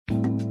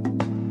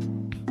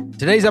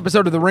Today's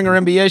episode of the Ringer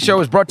NBA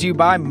Show is brought to you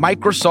by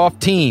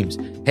Microsoft Teams.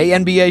 Hey,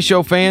 NBA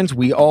Show fans,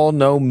 we all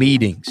know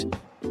meetings.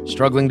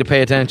 Struggling to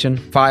pay attention,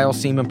 files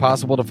seem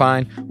impossible to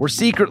find. We're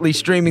secretly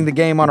streaming the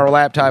game on our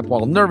laptop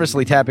while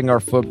nervously tapping our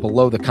foot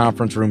below the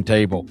conference room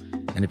table.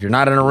 And if you're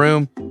not in a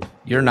room,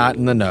 you're not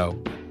in the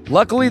know.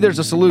 Luckily, there's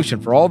a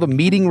solution for all the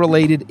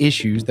meeting-related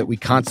issues that we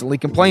constantly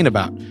complain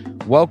about.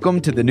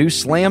 Welcome to the new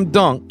slam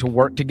dunk to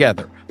work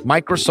together,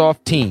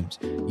 Microsoft Teams.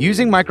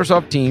 Using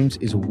Microsoft Teams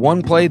is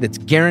one play that's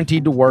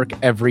guaranteed to work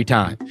every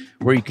time,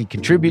 where you can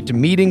contribute to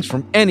meetings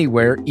from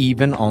anywhere,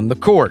 even on the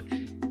court.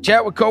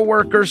 Chat with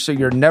coworkers so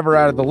you're never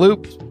out of the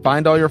loop,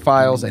 find all your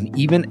files, and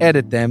even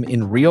edit them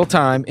in real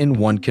time in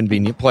one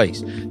convenient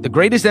place. The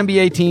greatest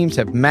NBA teams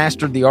have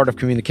mastered the art of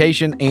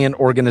communication and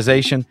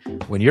organization.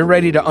 When you're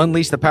ready to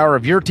unleash the power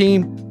of your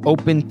team,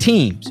 open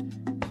Teams,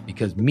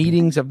 because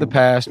meetings of the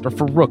past are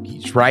for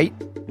rookies, right?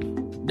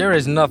 There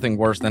is nothing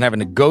worse than having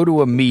to go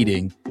to a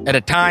meeting at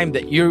a time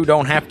that you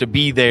don't have to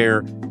be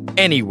there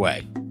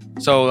anyway.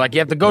 So, like, you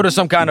have to go to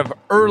some kind of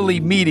early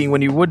meeting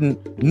when you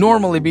wouldn't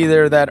normally be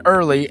there that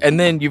early, and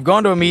then you've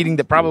gone to a meeting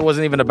that probably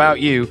wasn't even about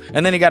you,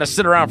 and then you got to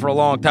sit around for a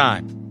long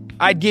time.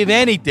 I'd give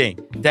anything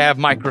to have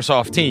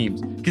Microsoft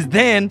Teams, because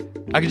then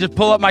I could just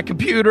pull up my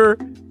computer,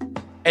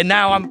 and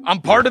now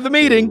I'm part of the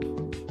meeting,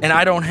 and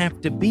I don't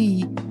have to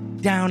be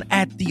down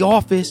at the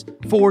office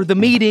for the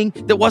meeting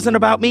that wasn't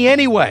about me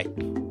anyway.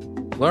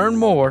 Learn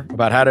more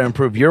about how to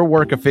improve your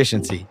work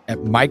efficiency at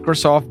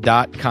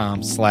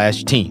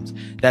Microsoft.com/Teams.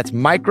 That's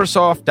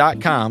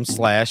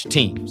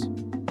Microsoft.com/Teams.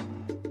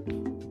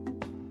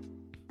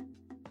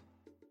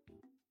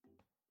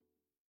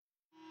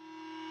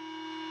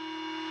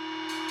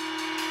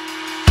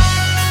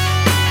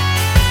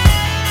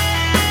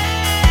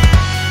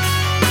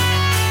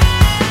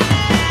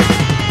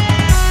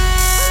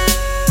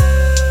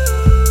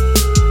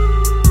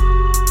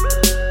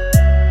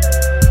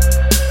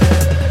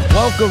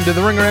 Welcome to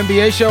the Ringer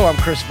NBA Show. I'm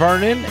Chris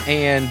Vernon,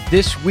 and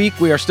this week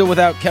we are still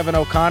without Kevin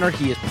O'Connor.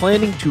 He is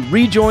planning to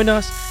rejoin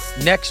us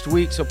next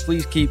week, so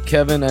please keep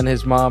Kevin and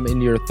his mom in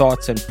your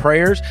thoughts and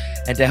prayers.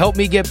 And to help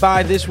me get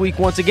by this week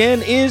once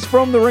again is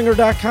from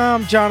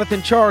TheRinger.com,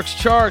 Jonathan Tjarks.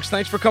 Tjarks,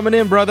 thanks for coming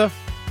in, brother.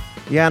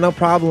 Yeah, no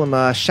problem.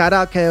 Shout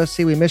out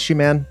KOC. We miss you,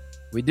 man.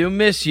 We do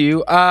miss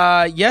you.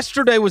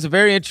 Yesterday was a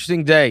very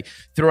interesting day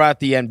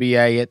throughout the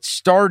NBA. It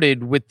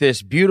started with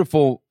this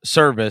beautiful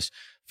service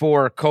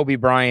for Kobe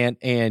Bryant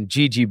and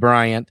Gigi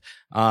Bryant.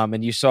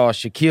 And you saw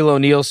Shaquille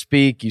O'Neal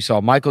speak. You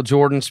saw Michael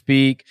Jordan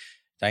speak,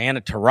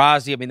 Diana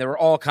Taurasi. I mean, there were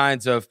all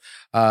kinds of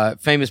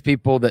famous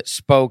people that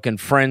spoke,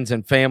 and friends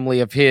and family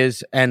of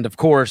his. And, of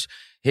course,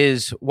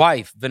 his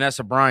wife,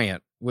 Vanessa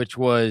Bryant, which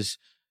was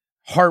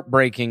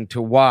heartbreaking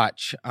to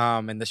watch.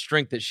 And the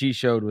strength that she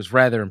showed was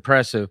rather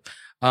impressive.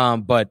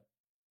 But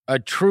a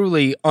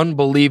truly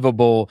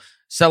unbelievable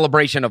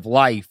celebration of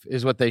life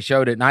is what they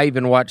showed it. And I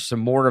even watched some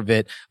more of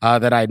it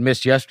that I had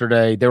missed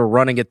yesterday. They were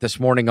running it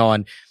this morning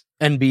on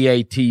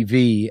NBA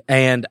TV.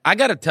 And I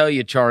got to tell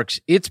you,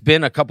 Tjarks, it's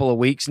been a couple of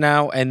weeks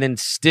now. And then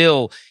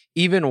still,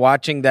 even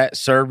watching that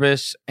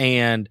service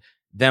and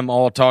them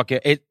all talking,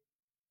 it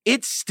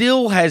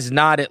still has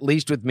not, at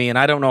least with me, and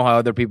I don't know how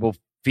other people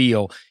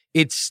feel,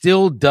 it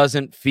still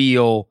doesn't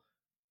feel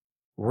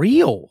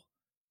real.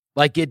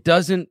 Like, it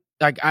doesn't.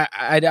 Like,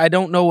 I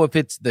don't know if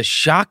it's the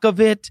shock of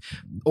it,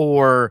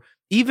 or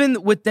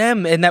even with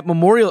them and that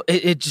memorial,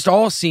 it just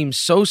all seems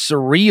so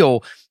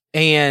surreal.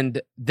 And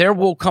there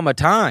will come a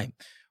time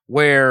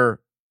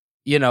where,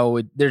 you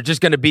know, there's just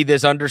going to be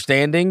this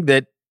understanding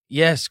that,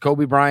 yes,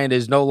 Kobe Bryant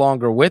is no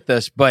longer with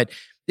us, but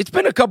it's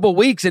been a couple of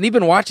weeks, and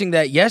even watching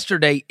that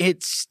yesterday,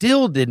 it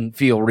still didn't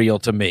feel real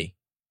to me.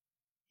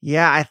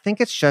 Yeah, I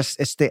think it's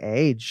the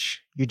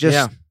age. You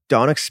just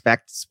don't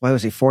expect, what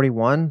was he,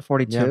 41,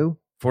 42? Yeah,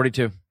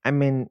 42. I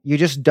mean, you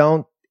just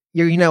don't,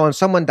 you know, when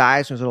someone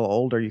dies who's a little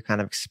older, you kind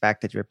of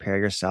expect that you prepare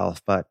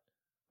yourself. But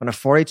when a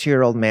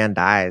 42-year-old man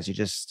dies,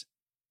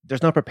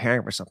 there's no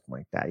preparing for something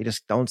like that. You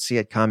just don't see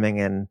it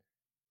coming, and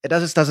it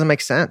just doesn't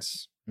make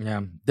sense.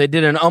 Yeah, they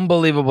did an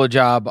unbelievable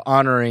job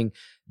honoring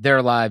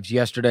their lives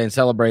yesterday and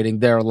celebrating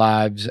their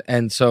lives.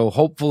 And so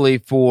hopefully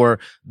for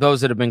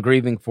those that have been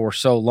grieving for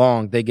so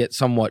long, they get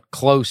somewhat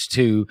close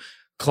to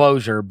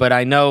closure. But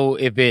I know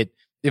if it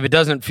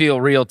doesn't feel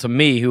real to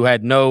me, who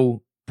had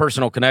no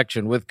personal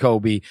connection with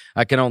Kobe,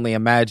 I can only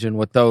imagine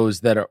what those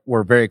that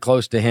were very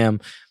close to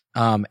him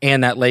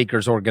and that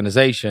Lakers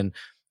organization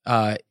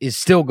is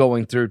still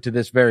going through to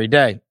this very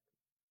day.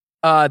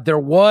 There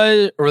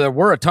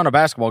were a ton of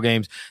basketball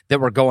games that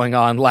were going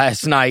on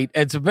last night,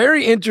 and some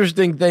very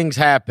interesting things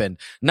happened,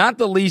 not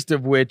the least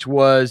of which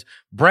was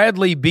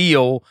Bradley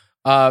Beal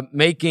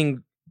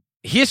making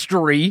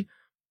history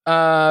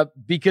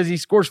because he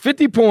scores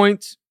 50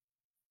 points,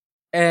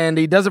 and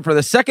he does it for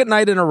the second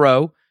night in a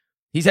row.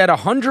 He's had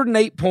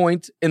 108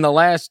 points in the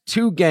last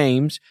two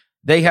games.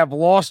 They have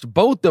lost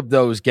both of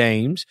those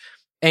games,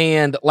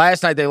 and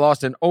last night they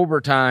lost in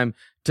overtime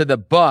to the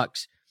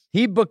Bucks.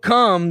 He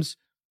becomes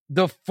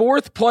the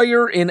fourth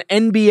player in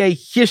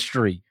NBA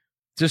history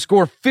to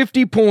score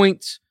 50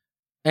 points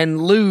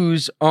and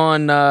lose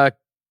on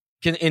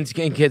in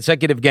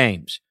consecutive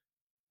games.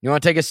 You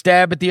want to take a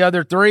stab at the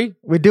other 3?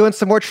 We doing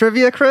some more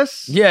trivia,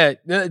 Chris? Yeah,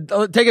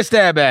 take a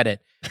stab at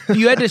it.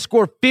 You had to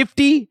score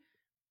 50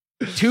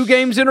 2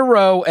 games in a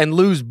row and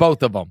lose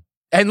both of them.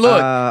 And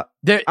look, I'm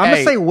going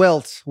to say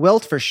Wilt.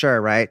 Wilt for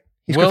sure, right?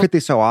 He's scored 50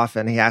 so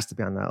often. He has to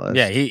be on that list.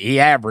 Yeah, he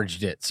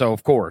averaged it. So,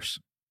 of course.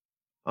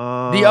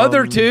 The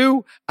other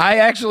 2, I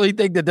actually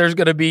think that there's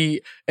going to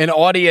be an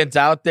audience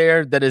out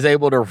there that is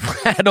able to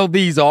rattle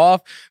these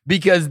off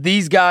because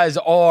these guys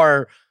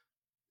are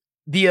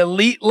the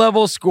elite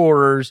level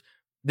scorers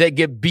that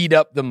get beat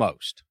up the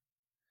most.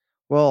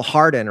 Well,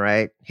 Harden,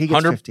 right? He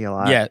gets 50 a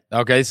lot. Yeah.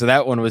 Okay. So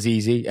that one was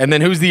easy. And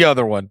then who's the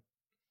other one?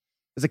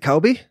 Is it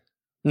Kobe?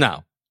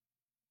 No.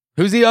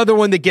 Who's the other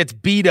one that gets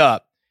beat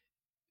up?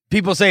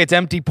 People say it's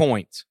empty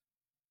points.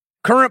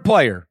 Current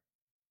player.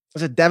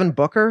 Was it Devin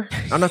Booker?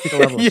 I don't know if he's a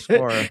level of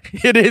scorer.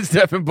 It is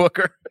Devin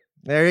Booker.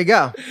 There you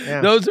go.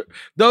 Yeah.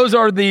 Those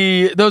are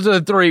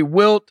the 3.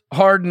 Wilt,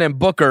 Harden, and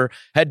Booker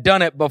had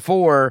done it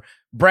before.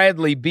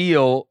 Bradley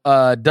Beal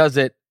does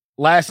it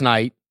last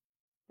night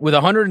with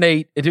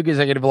 108 and 2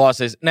 consecutive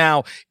losses.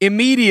 Now,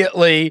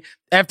 immediately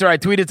after I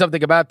tweeted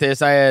something about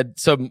this, I had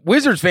some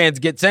Wizards fans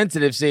get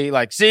sensitive.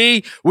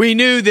 See, we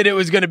knew that it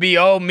was going to be,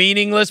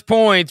 meaningless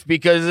points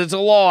because it's a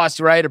loss,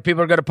 right? Or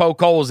people are going to poke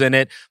holes in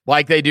it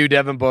like they do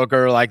Devin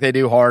Booker, like they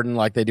do Harden,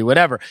 like they do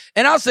whatever.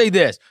 And I'll say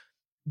this,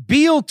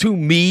 Beal to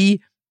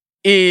me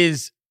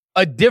is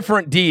a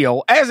different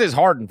deal, as is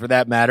Harden for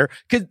that matter,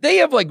 because they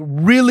have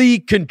really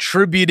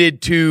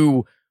contributed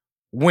to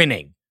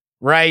winning,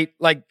 right?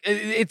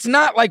 It's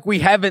not like we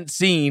haven't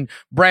seen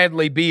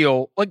Bradley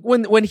Beal.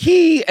 When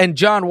he and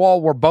John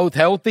Wall were both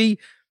healthy,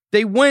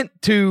 they went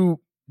to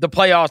the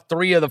playoffs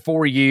 3 of the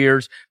 4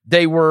 years.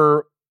 They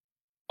were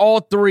all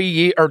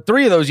 3 of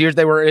those years,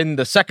 they were in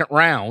the second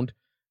round,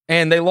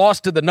 and they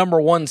lost to the number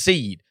 1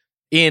 seed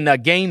in a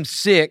game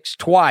 6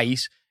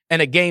 twice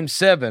and a game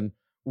 7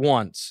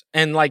 once.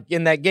 And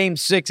in that game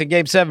 6 and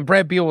game 7,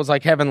 Brad Beal was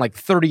having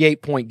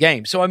 38-point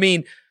games. So, I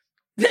mean,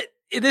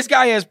 this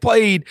guy has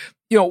played,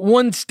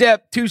 1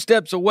 step, 2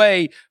 steps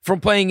away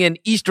from playing in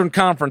Eastern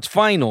Conference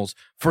Finals,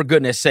 for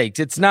goodness sakes.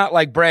 It's not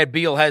like Brad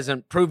Beal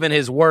hasn't proven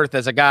his worth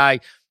as a guy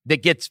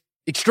that gets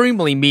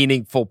extremely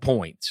meaningful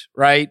points,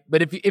 right?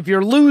 But if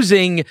you're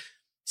losing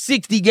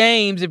 60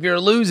 games, if you're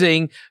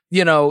losing,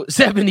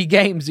 70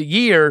 games a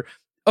year,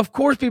 of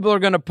course people are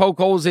going to poke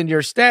holes in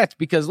your stats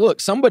because, look,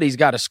 somebody's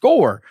got to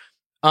score.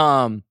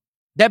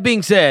 That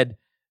being said,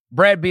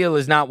 Brad Beal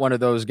is not one of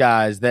those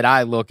guys that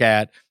I look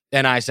at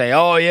and I say,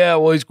 oh, yeah,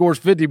 well, he scores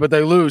 50, but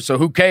they lose, so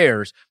who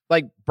cares?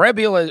 Brad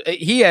Beal,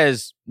 he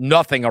has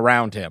nothing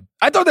around him.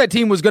 I thought that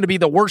team was going to be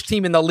the worst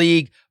team in the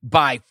league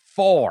by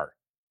far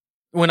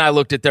when I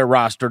looked at their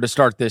roster to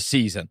start this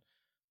season.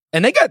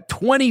 And they got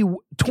 20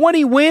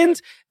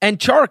 wins. And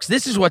Tjarks,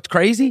 this is what's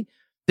crazy.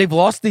 They've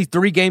lost these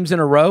 3 games in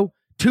a row,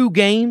 2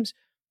 games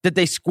that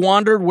they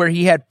squandered where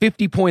he had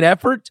 50-point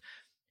efforts.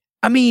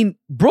 I mean,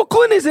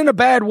 Brooklyn is in a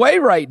bad way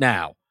right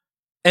now.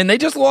 And they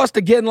just lost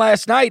again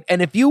last night.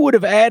 And if you would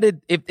have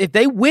added, if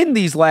they win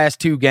these last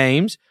 2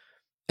 games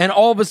and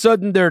all of a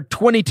sudden they're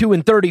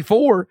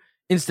 22-34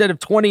 instead of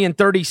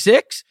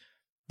 20-36,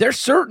 they're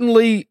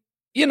certainly,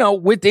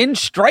 within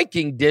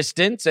striking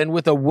distance. And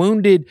with a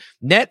wounded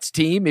Nets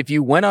team, if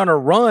you went on a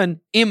run,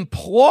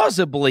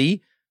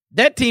 implausibly,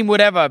 that team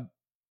would have a,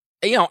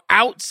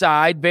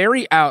 outside,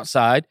 very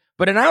outside,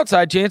 but an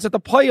outside chance at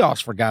the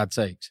playoffs, for God's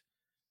sakes.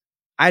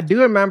 I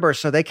do remember,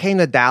 so they came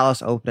to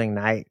Dallas opening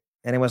night.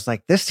 And it was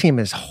this team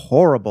is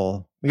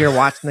horrible. We were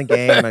watching the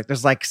game.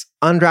 There's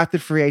undrafted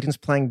free agents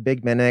playing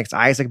big minutes.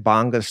 Isaac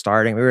Bonga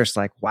starting. We were just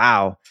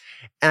wow.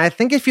 And I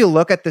think if you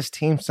look at this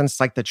team since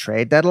the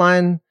trade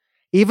deadline,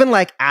 even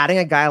adding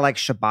a guy like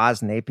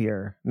Shabazz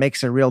Napier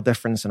makes a real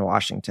difference in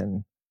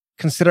Washington,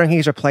 considering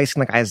he's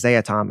replacing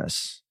Isaiah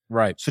Thomas.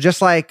 Right. So just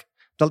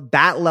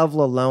that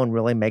level alone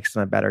really makes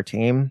them a better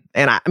team.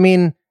 And I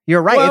mean,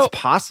 you're right. Well, it's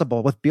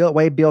possible with the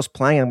way Beal's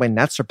playing and the way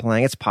Nets are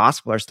playing. It's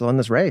possible they're still in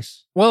this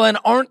race. Well, and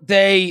aren't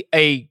they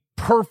a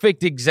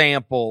perfect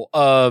example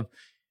of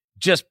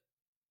just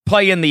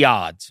playing the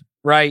odds,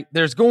 right?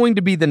 There's going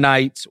to be the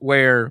nights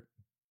where,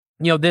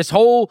 this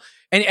whole,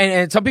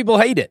 and some people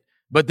hate it,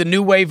 but the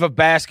new wave of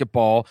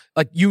basketball,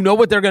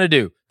 what they're going to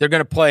do. They're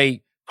going to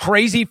play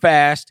crazy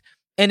fast.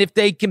 And if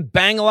they can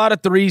bang a lot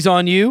of threes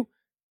on you,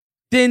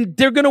 then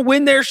they're going to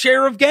win their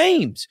share of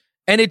games.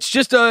 And it's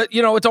just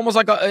it's almost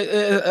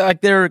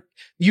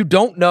you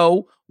don't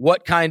know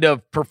what kind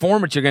of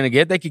performance you're going to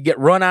get. They could get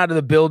run out of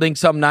the building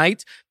some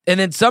nights. And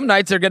then some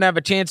nights they're going to have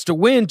a chance to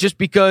win just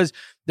because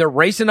they're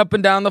racing up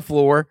and down the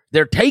floor.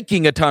 They're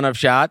taking a ton of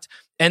shots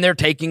and they're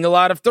taking a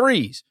lot of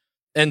threes.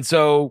 And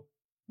so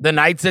the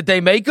nights that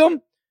they make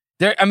them,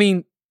 the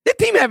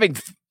team having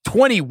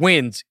 20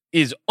 wins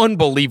is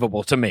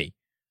unbelievable to me.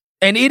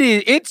 And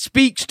it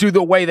speaks to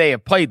the way they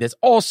have played this.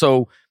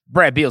 Also,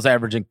 Brad Beal's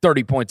averaging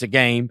 30 points a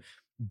game.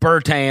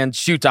 Bertans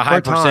shoots a high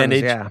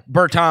percentage. Yeah.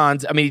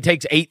 Bertans, he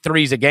takes 8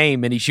 threes a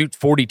game and he shoots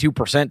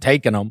 42%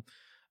 taking them.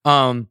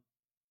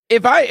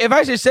 If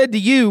I just said to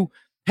you,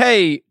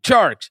 hey,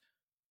 Tjarks,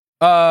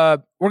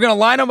 we're going to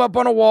line them up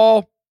on a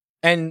wall,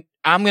 and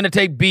I'm going to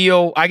take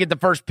Beal. I get the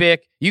first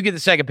pick. You get the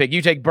second pick.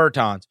 You take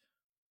Bertans.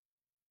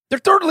 Their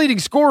third leading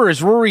scorer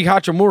is Rui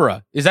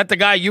Hachimura. Is that the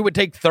guy you would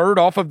take third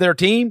off of their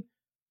team?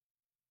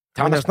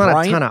 There's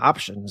not a ton of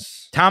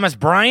options. Thomas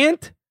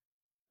Bryant?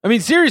 I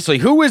mean, seriously,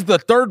 who is the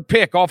third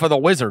pick off of the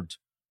Wizards?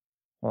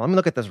 Well, let me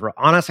look at this.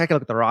 Honestly, I can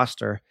look at the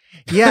roster.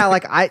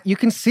 Yeah, you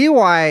can see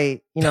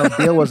why,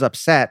 Beal was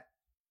upset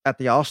at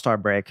the All-Star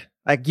break.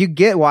 Like, you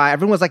get why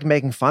everyone was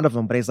making fun of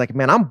him, but he's like,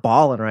 man, I'm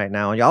balling right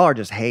now, and y'all are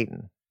just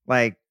hating.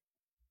 Like,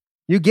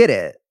 you get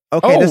it.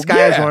 Okay, this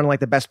guy is one of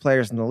the best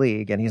players in the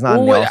league, and he's not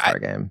in the All-Star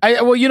game.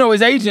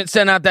 His agent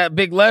sent out that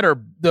big letter,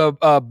 the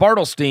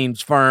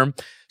Bartelstein's firm,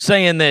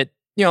 saying that,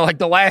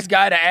 the last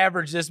guy to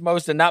average this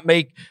most and not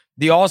make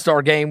the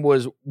All-Star game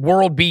was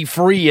World B.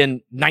 Free in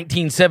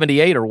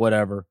 1978 or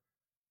whatever.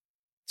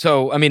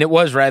 So, I mean, it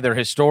was rather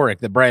historic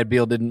that Brad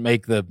Beal didn't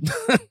make the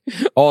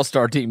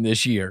All-Star team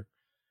this year.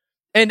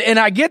 And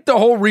I get the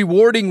whole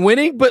rewarding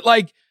winning, but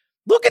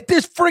look at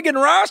this friggin'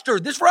 roster.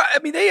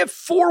 They have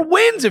 4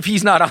 wins if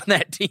he's not on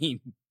that team.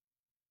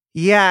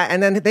 Yeah,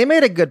 and then they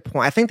made a good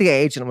point. I think the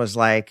agent was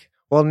like,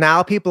 well,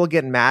 now people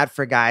get mad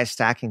for guys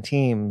stacking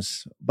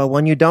teams, but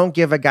when you don't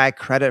give a guy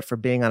credit for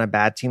being on a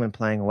bad team and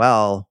playing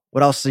well,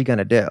 what else is he going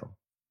to do?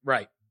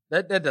 Right.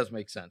 That does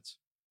make sense.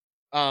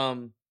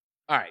 All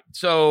right.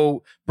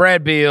 So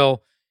Brad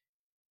Beal,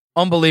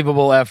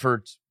 unbelievable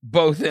efforts,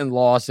 both in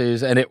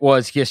losses, and it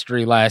was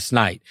history last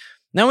night.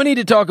 Now we need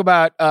to talk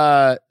about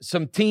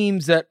some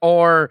teams that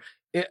are.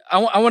 I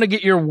want to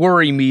get your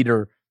worry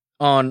meter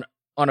on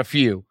a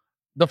few.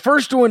 The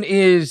first one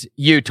is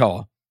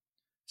Utah.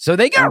 So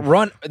they got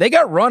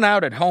run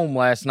out at home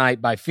last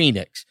night by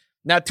Phoenix.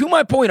 Now, to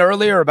my point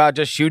earlier about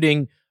just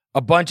shooting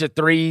a bunch of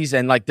threes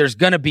and there's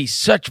going to be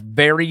such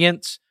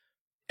variance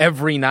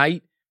every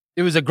night.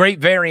 It was a great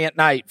variant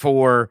night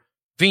for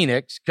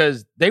Phoenix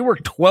because they were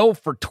 12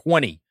 for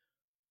 20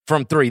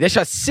 from three. They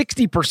shot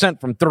 60%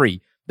 from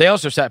three. They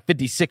also shot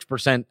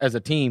 56% as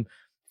a team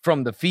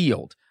from the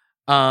field.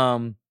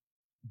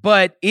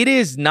 But it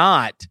is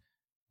not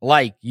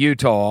like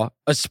Utah,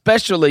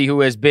 especially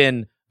who has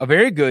been a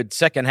very good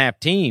second half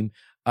team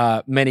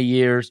many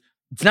years.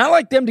 It's not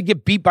like them to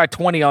get beat by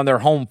 20 on their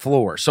home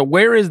floor. So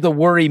where is the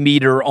worry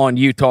meter on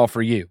Utah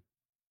for you?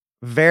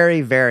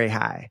 Very, very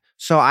high.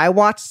 So I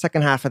watched the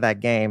second half of that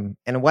game,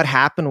 and what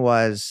happened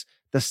was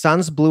the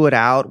Suns blew it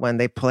out when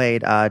they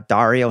played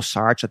Dario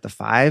Saric at the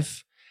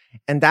 5.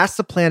 And that's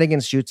the plan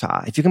against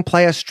Utah. If you can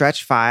play a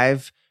stretch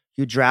 5,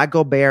 you drag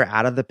Gobert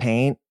out of the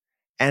paint,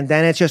 and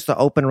then it's just the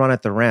open run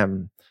at the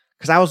rim.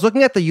 Because I was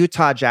looking at the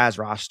Utah Jazz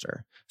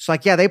roster. So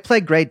they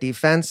play great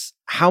defense.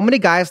 How many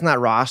guys in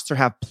that roster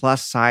have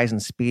plus size and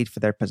speed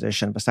for their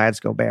position besides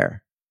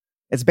Gobert?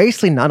 It's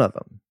basically none of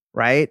them,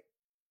 right?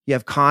 You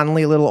have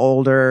Conley a little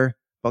older,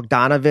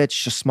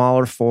 Bogdanovich a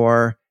smaller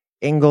 4,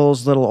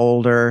 Ingles a little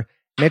older,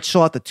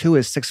 Mitchell at the 2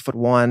 is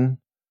 6'1".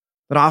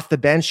 But off the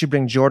bench, you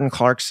bring Jordan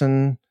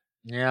Clarkson,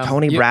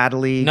 Tony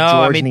Bradley,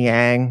 George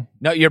Niang.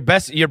 No, your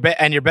best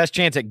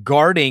chance at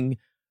guarding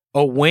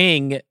a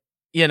wing,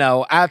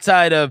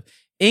 outside of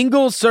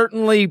Ingles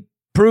certainly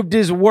proved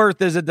his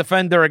worth as a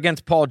defender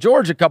against Paul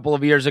George a couple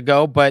of years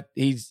ago, but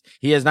he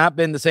has not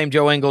been the same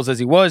Joe Ingles as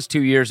he was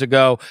 2 years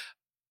ago.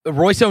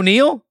 Royce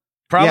O'Neal,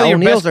 probably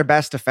O'Neal's their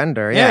best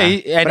defender. Yeah,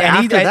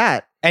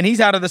 and he's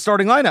out of the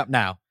starting lineup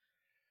now.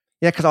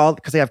 Yeah,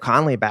 because they have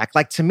Conley back.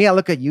 To me, I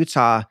look at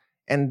Utah,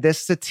 and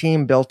this is a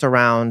team built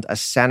around a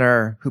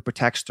center who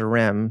protects the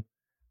rim.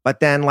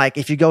 But then,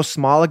 if you go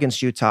small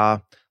against Utah,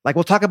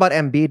 we'll talk about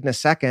Embiid in a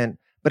second,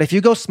 but if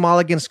you go small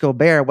against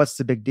Gobert, what's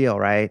the big deal,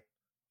 right?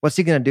 What's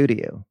he going to do to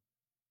you?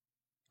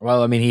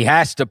 Well, he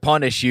has to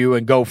punish you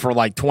and go for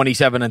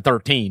 27 and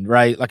 13,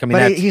 right?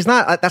 He's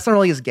not. That's not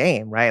really his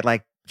game, right?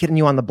 Hitting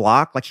you on the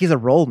block. He's a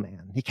roll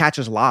man. He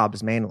catches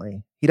lobs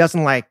mainly. He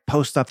doesn't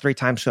post up 3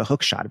 times to a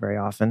hook shot very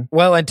often.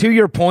 Well, and to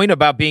your point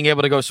about being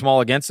able to go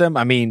small against them,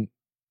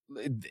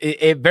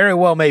 it very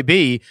well may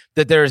be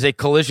that there is a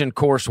collision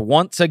course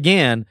once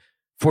again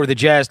for the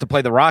Jazz to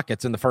play the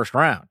Rockets in the first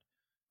round.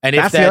 And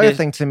that's the other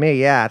thing to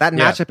me. Yeah, that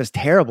matchup is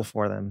terrible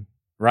for them.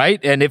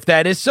 Right? And if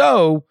that is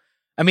so,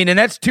 and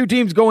that's 2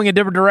 teams going in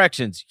different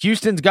directions.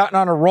 Houston's gotten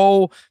on a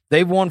roll.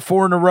 They've won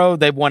 4 in a row.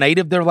 They've won 8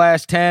 of their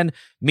last 10.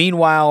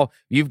 Meanwhile,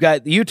 you've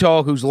got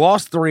Utah, who's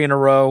lost 3 in a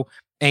row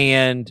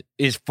and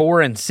is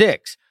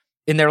 4-6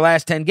 in their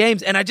last 10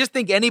 games. And I just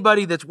think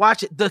anybody that's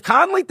watching, the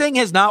Conley thing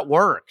has not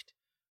worked.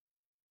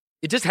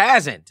 It just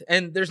hasn't.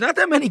 And there's not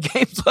that many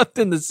games left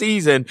in the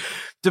season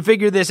to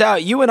figure this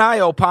out. You and I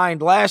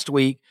opined last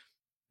week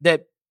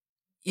that,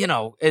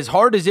 as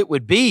hard as it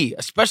would be,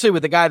 especially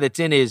with a guy that's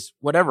in his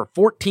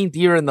 14th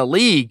year in the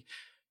league,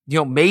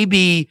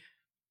 maybe,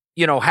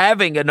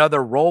 having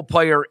another role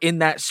player in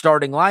that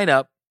starting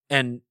lineup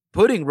and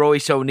putting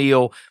Royce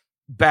O'Neal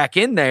back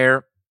in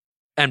there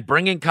and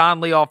bringing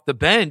Conley off the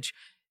bench,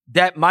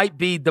 that might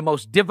be the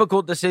most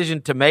difficult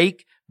decision to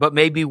make, but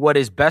maybe what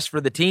is best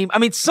for the team.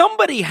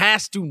 Somebody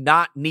has to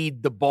not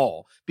need the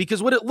ball,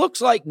 because what it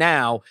looks like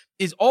now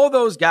is all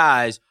those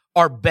guys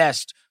are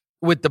best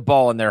with the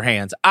ball in their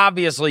hands.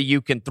 Obviously,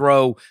 you can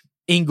throw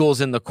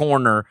Ingles in the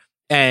corner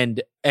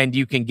and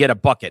you can get a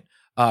bucket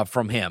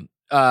from him.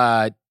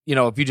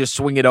 If you just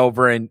swing it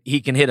over and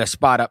he can hit a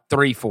spot up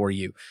three for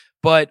you.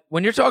 But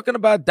when you're talking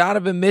about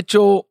Donovan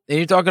Mitchell and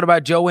you're talking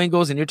about Joe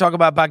Ingles and you're talking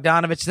about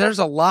Bogdanovich, there's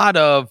a lot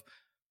of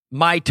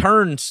my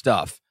turn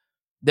stuff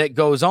that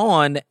goes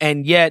on.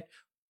 And yet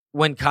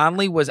when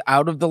Conley was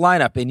out of the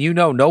lineup,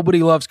 and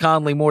nobody loves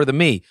Conley more than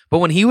me, but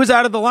when he was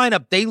out of the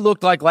lineup, they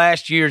looked like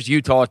last year's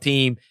Utah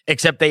team,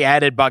 except they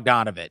added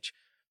Bogdanovich.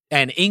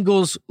 And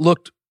Ingles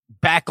looked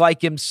back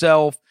like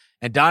himself,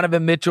 and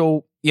Donovan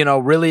Mitchell,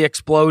 really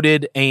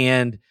exploded,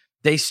 and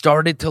they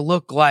started to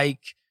look like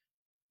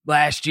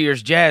last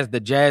year's Jazz, the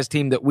Jazz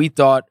team that we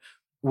thought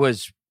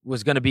was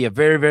going to be a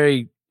very,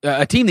 very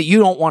a team that you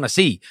don't want to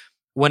see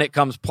when it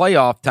comes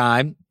playoff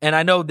time. And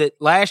I know that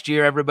last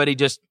year everybody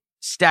just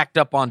stacked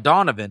up on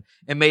Donovan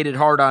and made it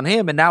hard on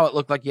him, and now it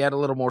looked like you had a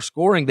little more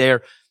scoring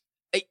there.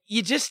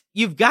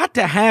 You've got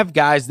to have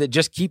guys that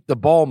just keep the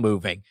ball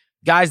moving,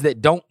 guys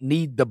that don't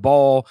need the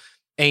ball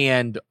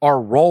and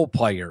are role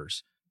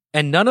players.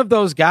 And none of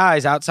those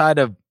guys outside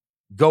of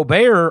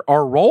Gobert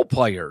are role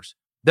players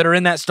that are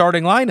in that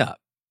starting lineup.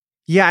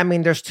 Yeah, I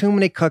mean, there's too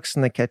many cooks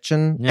in the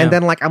kitchen. Yeah. And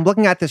then, I'm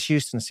looking at this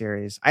Houston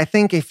series. I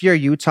think if you're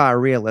Utah,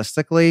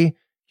 realistically,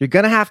 you're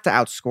going to have to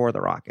outscore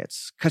the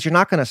Rockets because you're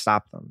not going to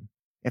stop them.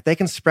 If they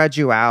can spread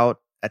you out,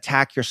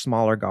 attack your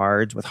smaller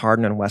guards with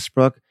Harden and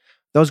Westbrook,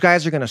 those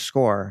guys are going to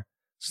score.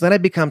 So then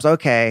it becomes,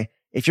 okay,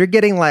 if you're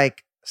getting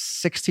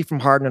 60 from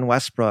Harden and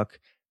Westbrook,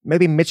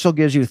 maybe Mitchell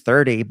gives you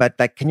 30, but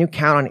can you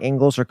count on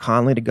Ingles or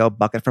Conley to go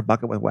bucket for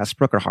bucket with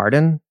Westbrook or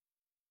Harden?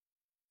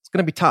 It's going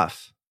to be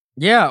tough.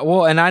 Yeah,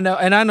 well, and I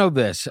know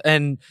this.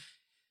 And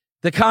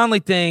the Conley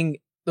thing,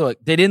 look,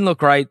 they didn't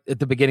look right at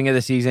the beginning of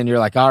the season. You're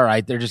like, all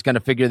right, they're just going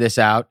to figure this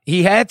out.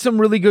 He had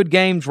some really good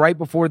games right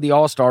before the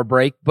All-Star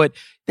break, but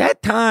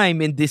that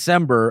time in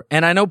December,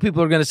 and I know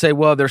people are going to say,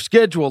 well, their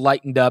schedule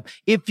lightened up.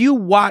 If you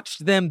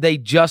watched them, they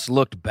just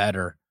looked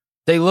better.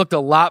 They looked a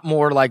lot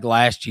more like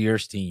last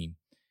year's team.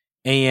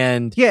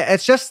 And yeah,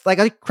 it's just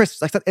like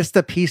Chris, it's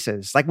the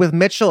pieces. With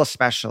Mitchell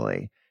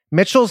especially.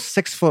 Mitchell's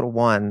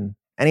 6'1",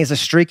 and he's a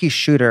streaky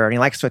shooter, and he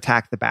likes to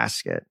attack the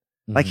basket.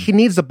 Mm-hmm. He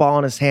needs the ball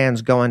in his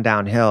hands going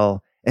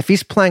downhill. If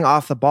he's playing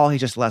off the ball,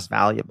 he's just less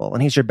valuable,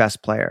 and he's your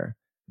best player.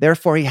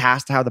 Therefore, he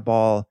has to have the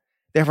ball.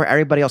 Therefore,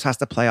 everybody else has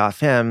to play off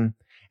him.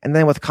 And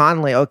then with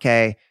Conley,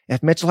 okay,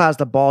 if Mitchell has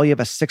the ball, you have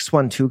a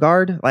 6'1" two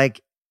guard.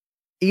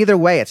 Either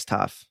way, it's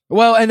tough.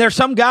 Well, and there's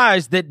some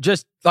guys that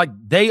just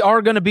they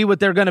are going to be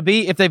what they're going to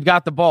be if they've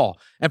got the ball.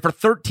 And for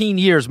 13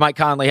 years, Mike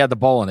Conley had the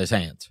ball in his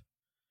hands,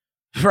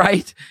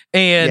 right?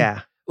 And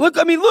yeah. Look,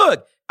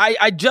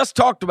 I just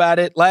talked about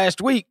it last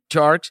week,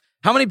 Tjarks.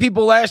 How many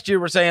people last year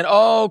were saying,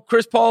 oh,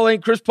 Chris Paul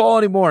ain't Chris Paul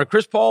anymore.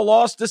 Chris Paul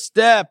lost a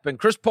step, and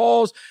Chris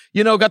Paul's,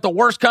 got the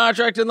worst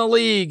contract in the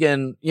league,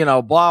 and,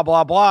 blah,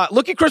 blah, blah.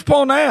 Look at Chris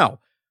Paul now.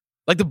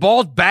 The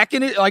ball's back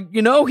in it.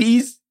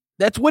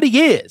 That's what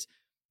he is.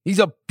 He's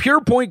a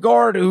pure point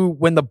guard who,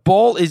 when the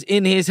ball is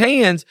in his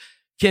hands,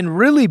 can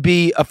really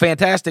be a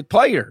fantastic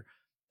player.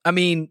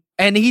 And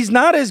he's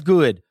not as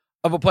good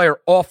of a player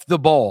off the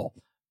ball.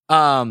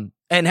 And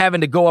having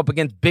to go up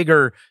against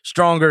bigger,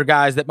 stronger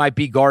guys that might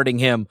be guarding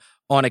him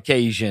on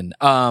occasion,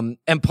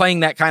 and playing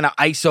that kind of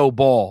ISO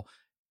ball.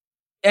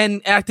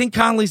 And I think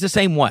Conley's the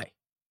same way.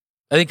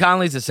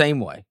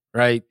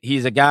 Right?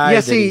 He's a guy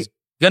he's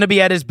going to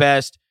be at his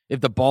best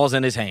if the ball's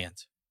in his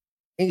hands.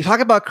 And you talk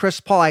about Chris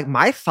Paul,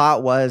 my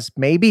thought was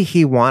maybe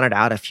he wanted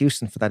out of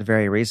Houston for that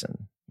very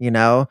reason.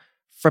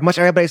 For much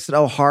everybody said,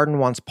 oh, Harden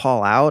wants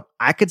Paul out.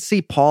 I could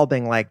see Paul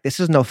being like, this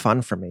is no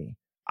fun for me.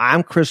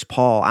 I'm Chris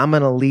Paul. I'm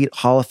an elite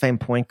Hall of Fame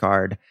point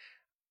guard.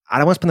 I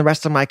don't want to spend the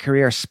rest of my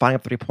career spying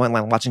up the 3-point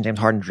line watching James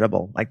Harden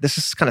dribble. This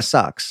is kind of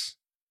sucks.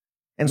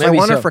 And so I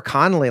wonder for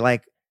Conley,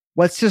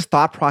 what's his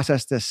thought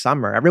process this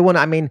summer? Everyone,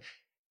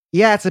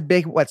 yeah, it's a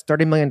big,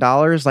 $30 million?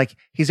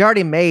 He's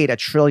already made $1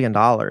 trillion.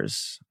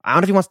 I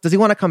don't know if does he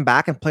want to come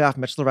back and play off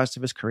Mitchell the rest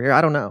of his career?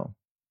 I don't know.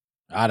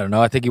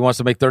 I think he wants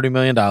to make $30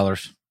 million.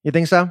 You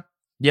think so?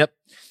 Yep.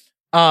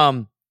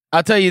 I'll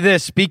tell you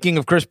this, speaking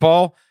of Chris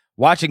Paul,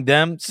 watching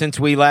them since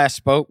we last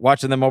spoke,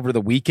 watching them over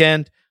the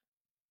weekend,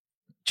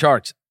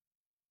 Tjarks,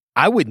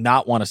 I would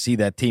not want to see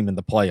that team in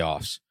the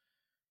playoffs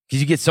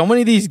because you get so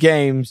many of these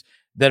games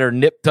that are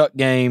nip-tuck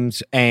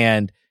games,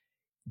 and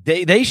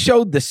they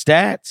showed the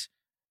stats.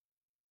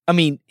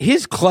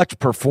 His clutch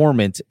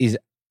performance is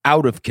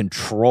out of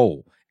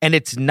control, and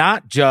it's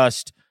not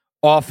just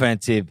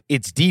offensive,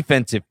 it's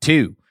defensive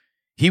too.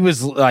 He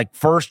was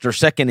first or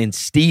second in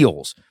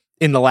steals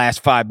in the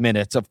last 5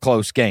 minutes of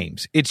close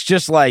games. It's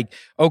just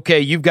okay,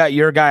 you've got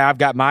your guy, I've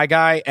got my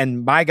guy,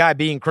 and my guy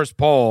being Chris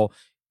Paul,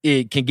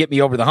 it can get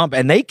me over the hump.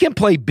 And they can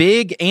play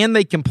big and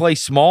they can play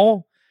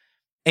small.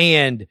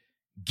 And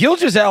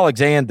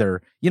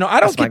Gilgeous-Alexander, I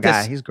don't get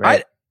this. He's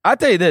great. I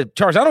tell you this,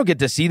 Charles, I don't get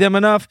to see them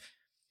enough.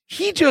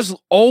 He just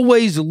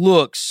always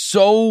looks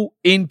so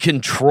in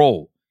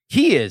control.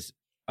 He is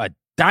a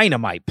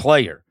dynamite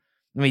player.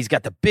 He's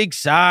got the big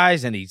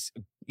size and he's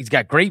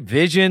got great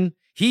vision.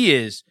 He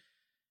is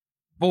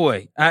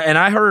boy, and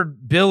I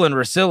heard Bill and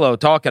Russillo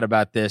talking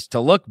about this, to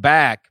look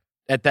back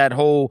at that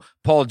whole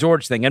Paul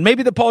George thing. And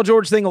maybe the Paul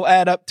George thing will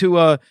add up to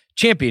a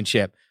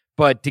championship.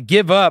 But to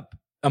give up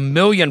 1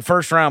 million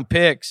first-round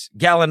picks,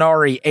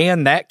 Gallinari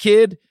and that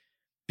kid,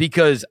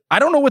 because I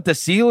don't know what the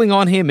ceiling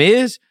on him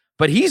is,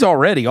 but he's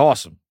already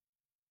awesome.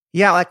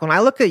 Yeah, like when I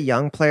look at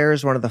young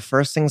players, one of the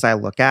first things I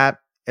look at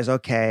is,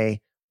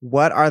 okay,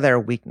 what are their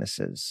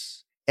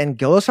weaknesses? And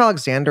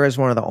Gilgeous-Alexander is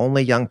one of the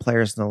only young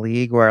players in the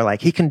league where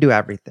like he can do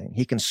everything.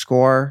 He can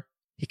score,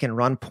 he can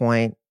run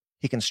point,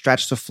 he can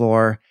stretch the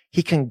floor,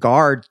 he can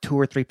guard 2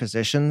 or 3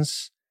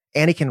 positions,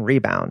 and he can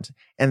rebound.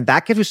 And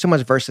that gives you so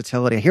much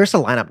versatility. Here's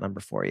the lineup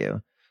number for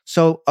you.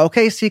 So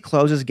OKC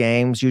closes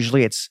games.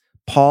 Usually it's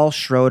Paul,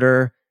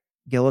 Schroeder,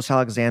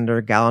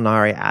 Gilgeous-Alexander,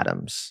 Gallinari,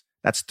 Adams.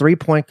 That's 3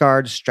 point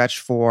guards, stretch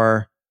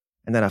 4,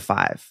 and then a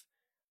 5.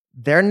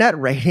 Their net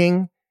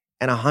rating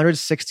in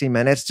 160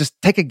 minutes, just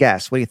take a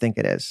guess. What do you think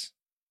it is?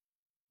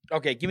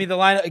 Okay, give me the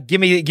lineup. Give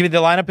me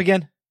the lineup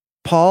again.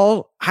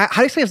 Paul, how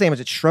do you say his name? Is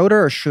it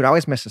Schroeder or Schroeder? I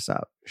always mess this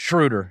up.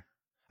 Schroeder.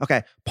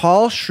 Okay,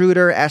 Paul,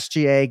 Schroeder,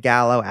 SGA,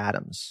 Gallo,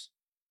 Adams.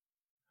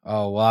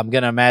 Oh, well, I'm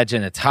going to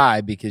imagine it's high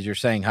because you're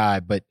saying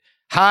high, but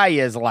high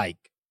is like,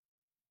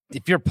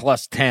 if you're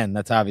plus 10,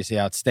 that's obviously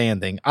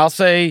outstanding. I'll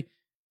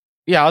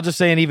just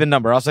say an even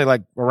number. I'll say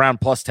like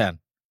around plus 10.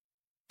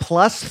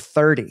 Plus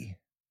 30.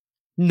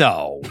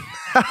 No.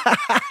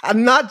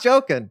 I'm not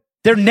joking.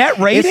 Their net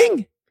rating?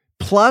 It's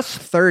plus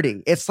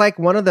 30. It's like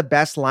one of the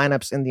best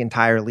lineups in the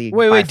entire league.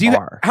 Wait,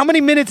 how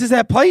many minutes is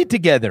that played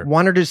together?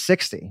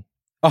 160.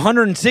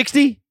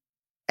 160?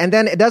 And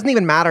then it doesn't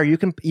even matter. You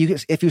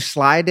if you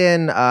slide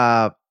in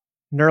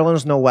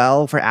Nerlens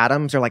Noel for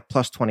Adams, they're like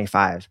plus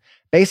 25.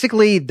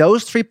 Basically,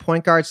 those 3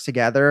 point guards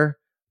together,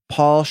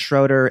 Paul,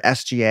 Schroeder,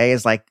 SGA,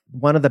 is like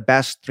one of the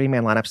best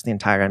 3-man lineups in the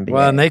entire NBA.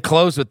 Well, and they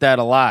close with that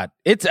a lot.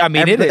 They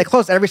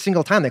close every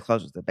single time they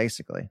close with it,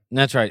 basically.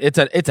 That's right.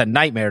 It's a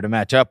nightmare to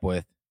match up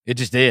with. It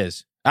just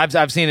is.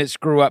 I've seen it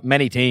screw up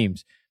many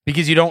teams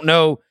because you don't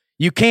know.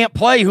 You can't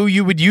play who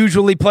you would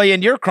usually play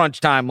in your crunch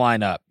time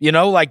lineup. You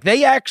know, like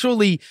they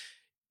actually,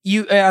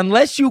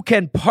 unless you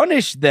can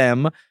punish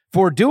them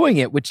for doing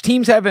it, which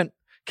teams haven't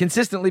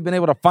consistently been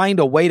able to find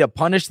a way to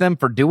punish them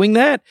for doing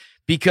that,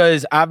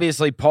 because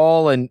obviously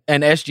Paul and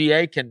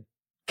SGA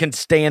can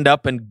stand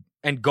up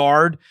and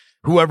guard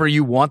whoever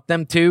you want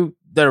them to.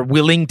 They're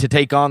willing to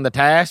take on the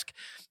task.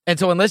 And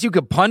so unless you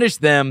could punish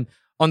them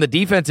on the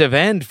defensive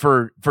end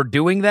for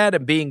doing that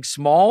and being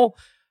small,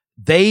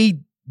 they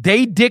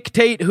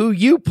dictate who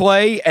you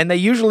play, and they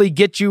usually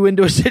get you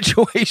into a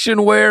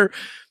situation where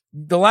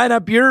the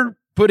lineup you're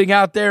putting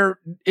out there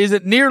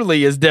isn't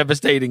nearly as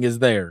devastating as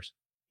theirs.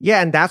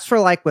 Yeah, and that's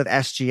where, like with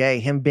SGA,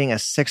 him being a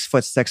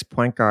 6'6"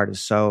 point guard is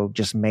so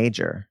just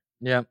major.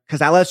 Yeah, because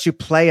that lets you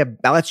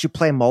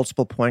play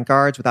multiple point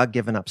guards without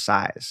giving up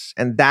size,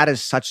 and that is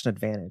such an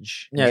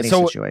advantage in any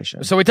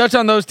situation. So we touched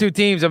on those 2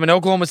 teams. I mean,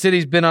 Oklahoma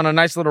City's been on a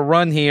nice little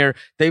run here.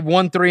 They've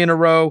won 3 in a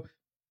row.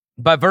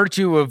 By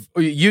virtue of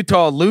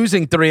Utah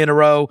losing 3 in a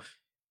row,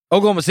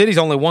 Oklahoma City's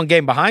only 1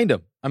 game behind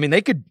them. I mean,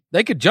 they could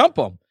jump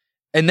them.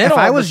 And then if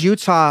I was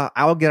Utah,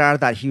 I would get out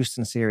of that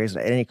Houston series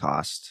at any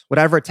cost.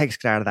 Whatever it takes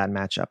to get out of that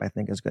matchup, I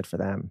think is good for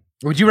them.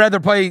 Would you rather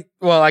play?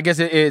 Well, I guess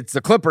it's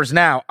the Clippers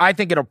now. I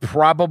think it'll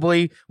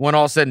probably, when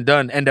all said and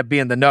done, end up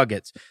being the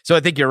Nuggets. So I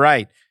think you're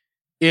right.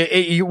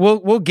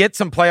 We'll get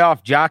some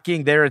playoff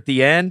jockeying there at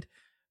the end.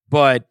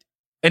 And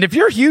if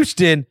you're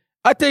Houston,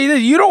 I tell you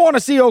this, you don't want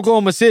to see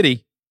Oklahoma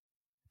City.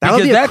 That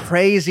would be a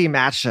crazy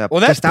matchup. Well,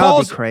 that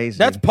would be crazy.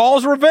 That's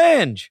Paul's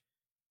revenge.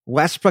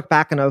 Westbrook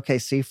back in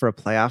OKC for a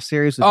playoff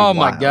series would be wild.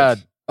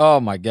 Oh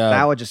my God.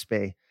 That would just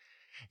be.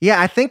 Yeah,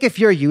 I think if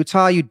you're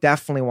Utah, you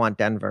definitely want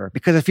Denver,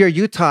 because if you're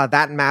Utah,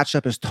 that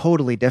matchup is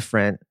totally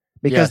different,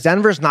 because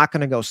Denver's not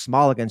going to go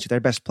small against you. Their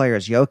best player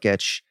is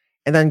Jokic.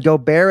 And then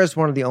Gobert is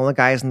one of the only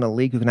guys in the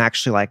league who can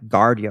actually like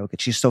guard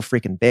Jokic. He's so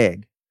freaking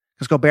big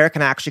because Gobert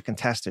can actually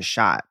contest his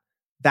shot.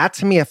 That,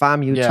 to me, if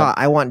I'm Utah,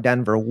 I want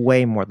Denver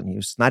way more than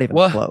Houston. Not even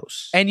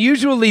close. And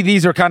usually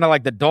these are kind of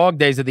like the dog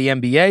days of the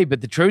NBA,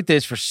 but the truth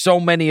is, for so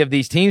many of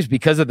these teams,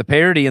 because of the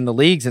parity in the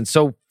leagues and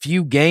so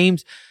few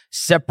games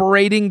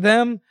separating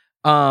them,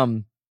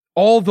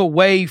 all the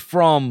way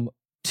from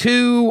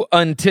 2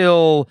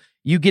 until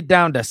you get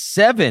down to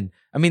 7.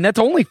 I mean, that's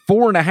only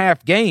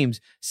 4.5 games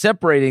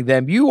separating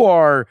them. You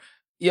are,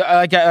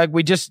 like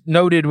we just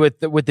noted with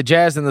the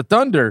Jazz and the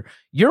Thunder,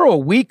 you're a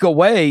week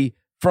away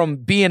from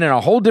being in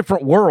a whole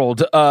different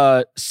world,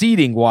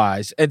 seeding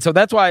wise. And so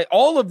that's why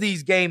all of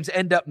these games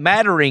end up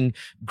mattering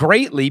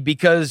greatly,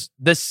 because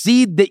the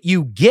seed that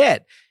you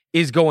get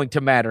is going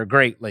to matter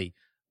greatly.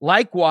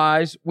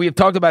 Likewise, we have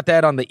talked about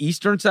that on the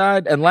Eastern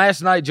side. And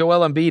last night,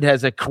 Joel Embiid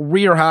has a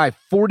career high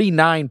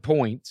 49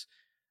 points.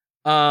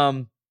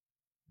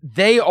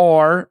 They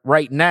are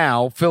right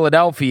now,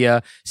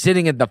 Philadelphia,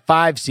 sitting at the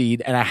 5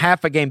 seed and a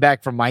half a game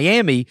back from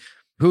Miami,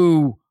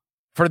 who,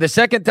 for the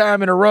second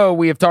time in a row,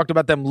 we have talked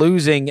about them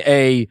losing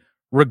a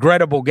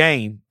regrettable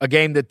game, a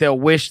game that they'll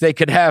wish they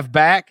could have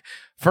back.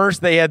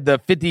 First, they had the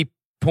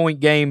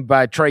 50-point game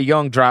by Trae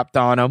Young dropped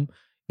on them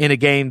in a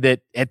game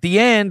that at the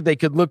end they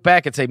could look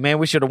back and say, man,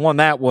 we should have won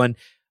that one.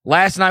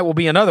 Last night will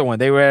be another one.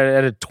 They were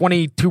at a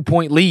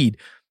 22-point lead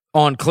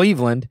on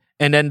Cleveland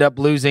and end up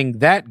losing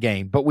that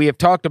game. But we have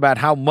talked about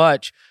how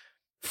much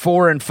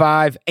 4 and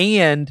 5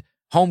 and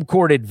home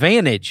court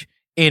advantage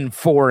in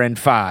 4 and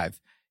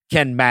 5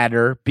 can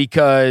matter,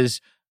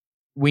 because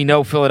we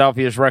know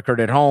Philadelphia's record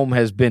at home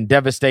has been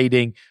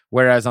devastating,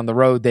 whereas on the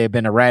road they have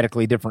been a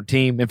radically different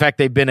team. In fact,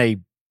 they've been a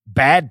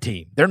bad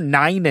team. They're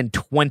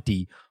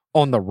 9-20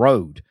 on the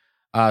road.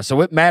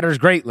 So it matters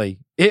greatly.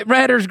 It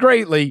matters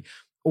greatly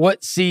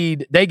what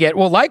seed they get.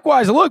 Well,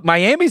 likewise, look,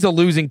 Miami's a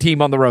losing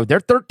team on the road. They're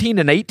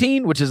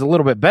 13-18, which is a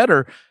little bit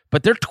better,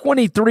 but they're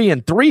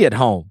 23-3 at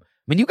home. I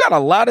mean, you got a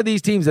lot of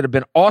these teams that have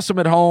been awesome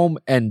at home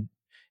and,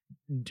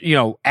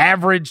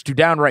 average to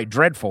downright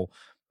dreadful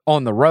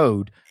on the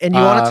road. And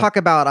you want to talk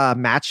about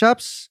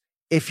matchups?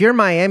 If you're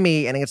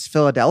Miami and it's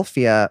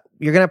Philadelphia,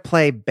 you're going to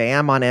play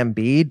Bam on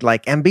Embiid.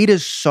 Like, Embiid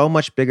is so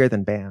much bigger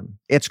than Bam.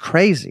 It's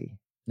crazy.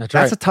 That's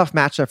right. A tough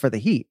matchup for the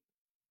Heat.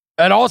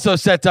 It also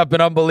sets up an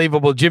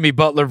unbelievable Jimmy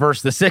Butler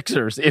versus the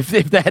Sixers, if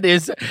that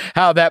is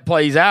how that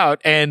plays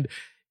out. And,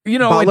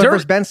 Butler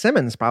versus Ben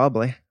Simmons,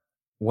 probably.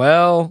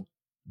 Well,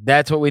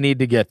 that's what we need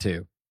to get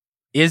to.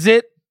 Is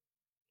it?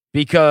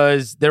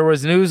 Because there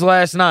was news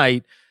last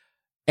night,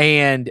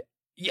 and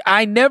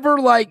I never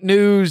like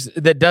news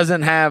that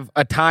doesn't have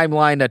a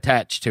timeline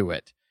attached to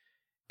it.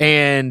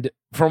 And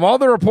from all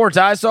the reports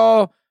I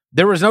saw,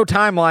 there was no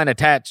timeline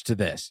attached to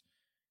this.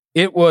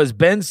 It was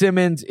Ben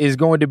Simmons is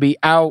going to be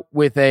out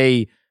with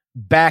a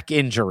back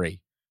injury.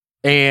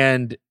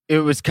 And it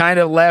was kind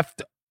of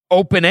left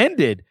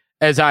open-ended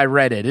as I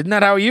read it. Isn't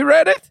that how you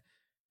read it?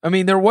 I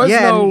mean, there was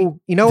no...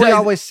 what we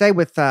always say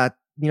with,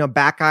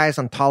 back guys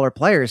on taller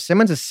players,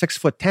 Simmons is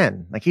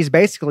 6'10". Like, he's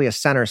basically a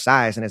center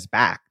size in his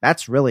back.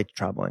 That's really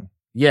troubling.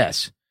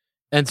 Yes.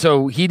 And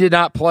so he did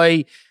not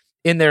play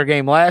in their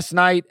game last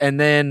night. And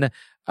then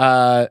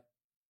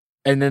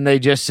they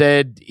just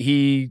said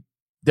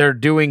they're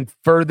doing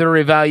further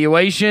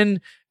evaluation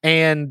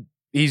and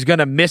he's going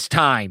to miss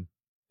time.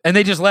 And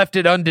they just left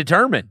it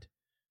undetermined.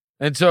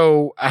 And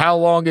so how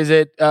long is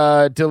it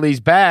till he's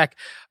back?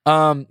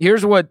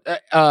 Here's what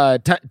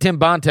Tim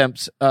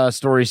Bontemps'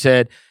 story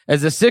said.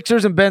 As the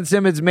Sixers and Ben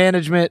Simmons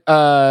management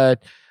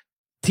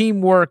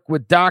teamwork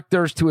with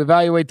doctors to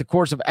evaluate the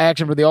course of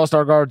action for the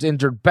All-Star guard's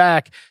injured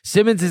back,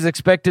 Simmons is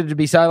expected to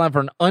be sidelined for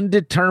an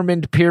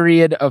undetermined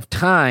period of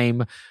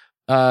time,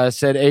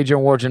 said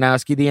Adrian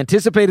Wojnarowski. The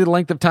anticipated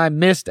length of time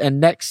missed and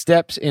next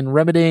steps in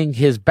remedying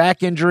his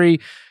back injury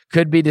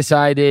could be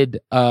decided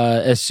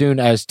as soon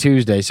as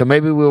Tuesday. So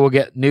maybe we will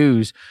get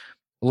news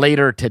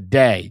later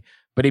today.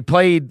 But he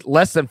played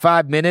less than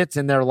 5 minutes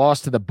in their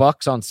loss to the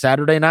Bucks on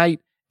Saturday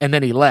night, and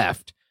then he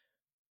left.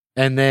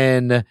 And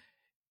then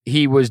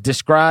he was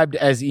described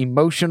as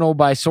emotional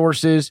by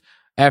sources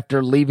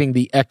after leaving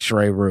the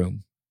X-ray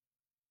room.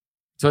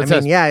 So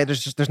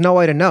there's no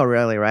way to know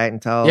really, right?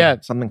 Until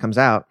something comes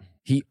out.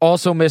 He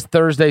also missed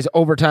Thursday's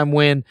overtime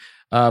win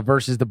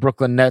versus the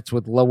Brooklyn Nets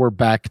with lower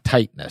back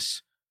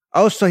tightness.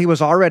 Oh, so he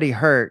was already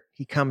hurt.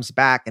 He comes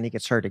back and he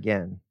gets hurt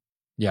again.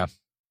 Yeah.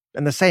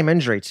 And the same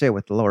injury too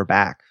with the lower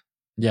back.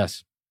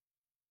 Yes.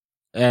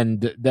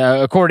 And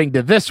according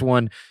to this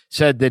one,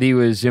 said that he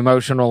was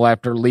emotional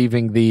after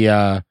leaving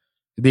the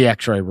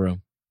X-ray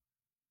room.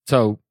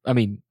 So, I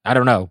mean, I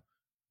don't know.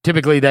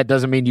 Typically, that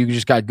doesn't mean you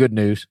just got good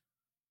news.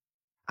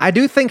 I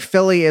do think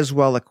Philly is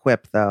well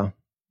equipped, though.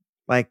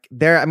 Like,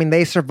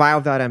 they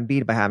survived without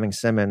Embiid by having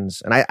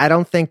Simmons, and I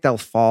don't think they'll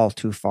fall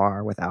too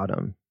far without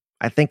him.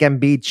 I think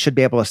Embiid should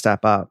be able to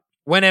step up.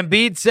 When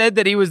Embiid said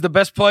that he was the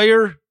best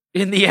player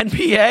in the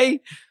NBA,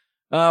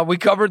 we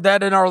covered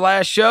that in our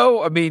last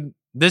show. I mean,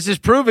 this is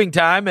proving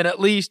time, and at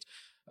least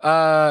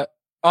on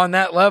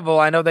that level,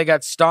 I know they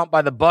got stomped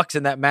by the Bucks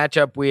in that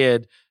matchup we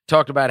had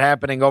talked about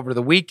happening over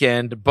the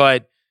weekend,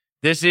 but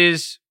this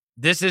is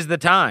the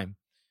time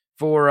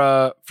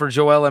for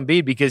Joel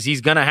Embiid, because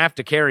he's going to have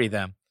to carry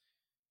them.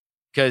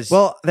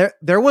 Well,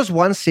 there was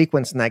one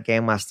sequence in that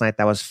game last night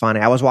that was funny.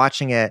 I was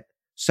watching it.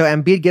 So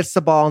Embiid gets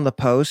the ball in the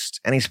post,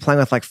 and he's playing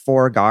with like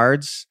 4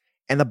 guards,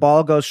 and the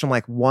ball goes from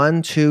like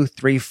 1, 2,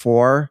 3,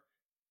 4,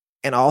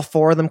 and all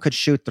 4 of them could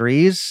shoot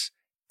threes.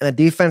 And the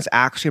defense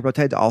actually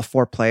rotated to all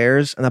 4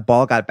 players, and the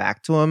ball got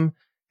back to him.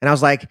 And I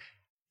was like,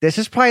 this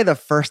is probably the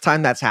first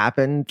time that's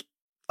happened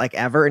like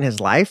ever in his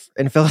life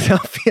in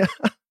Philadelphia.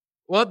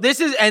 Well,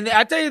 and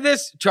I tell you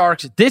this,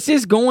 Tjarks, this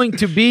is going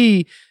to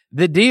be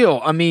the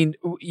deal. I mean,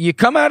 you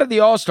come out of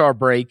the All-Star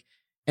break,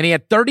 and he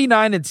had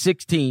 39 and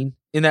 16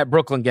 in that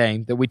Brooklyn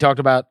game that we talked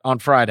about on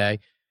Friday.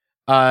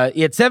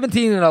 He had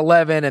 17 and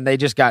 11, and they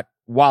just got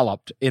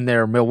walloped in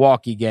their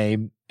Milwaukee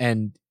game,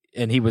 and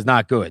he was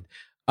not good.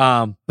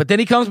 But then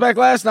he comes back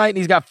last night, and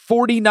he's got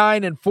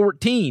 49 and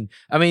 14.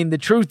 I mean, the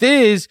truth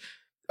is,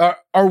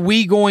 are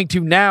we going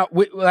to now,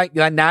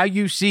 now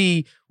you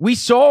see, we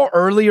saw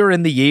earlier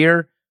in the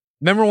year,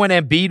 remember when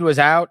Embiid was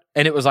out,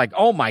 and it was like,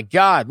 oh my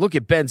God, look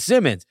at Ben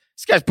Simmons.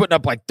 This guy's putting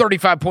up like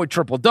 35-point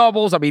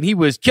triple-doubles. I mean, he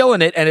was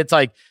killing it, and it's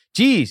like,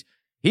 geez,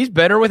 he's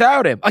better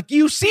without him. Like,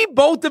 you see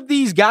both of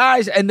these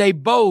guys, and they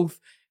both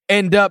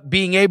end up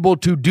being able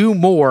to do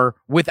more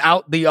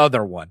without the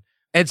other one.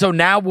 And so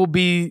now will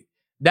be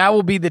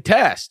the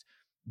test.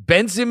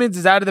 Ben Simmons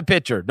is out of the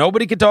picture.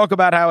 Nobody can talk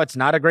about how it's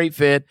not a great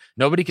fit.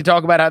 Nobody can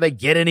talk about how they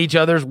get in each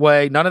other's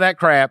way. None of that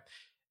crap.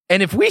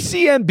 And if we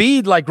see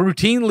Embiid like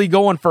routinely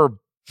going for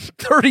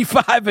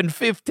 35 and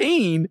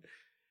 15,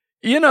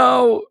 you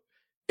know,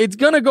 it's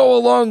going to go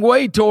a long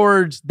way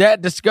towards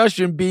that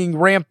discussion being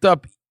ramped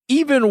up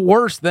even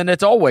worse than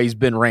it's always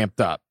been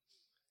ramped up.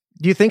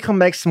 Do you think he'll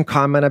make some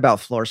comment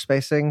about floor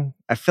spacing?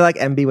 I feel like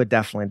Embiid would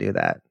definitely do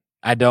that.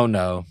 I don't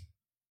know.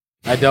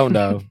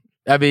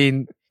 I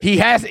mean, he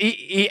has.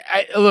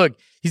 Look,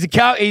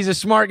 he's a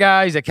smart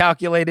guy. He's a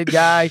calculated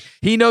guy.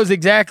 He knows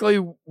exactly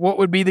what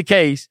would be the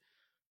case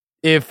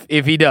if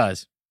he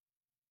does.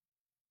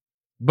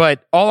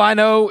 But all I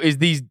know is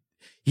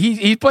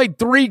he's played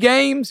 3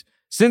 games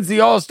since the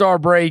All-Star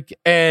break,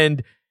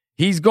 and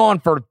he's gone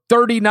for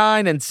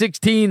 39 and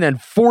 16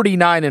 and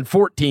 49 and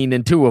 14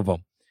 in 2 of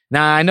them.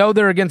 Now, I know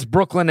they're against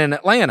Brooklyn and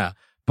Atlanta,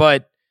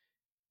 but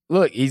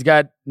look, he's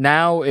got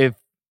now if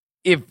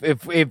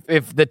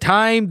the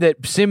time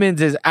that Simmons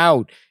is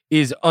out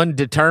is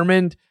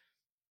undetermined,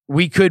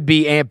 we could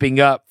be amping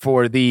up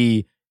for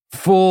the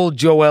full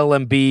Joel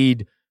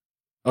Embiid.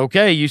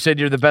 Okay, you said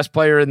you're the best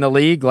player in the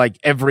league. Like,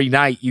 every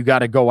night you got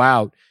to go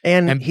out.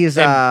 And he's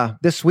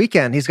this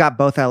weekend, he's got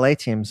both LA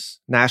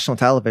teams, national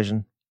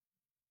television.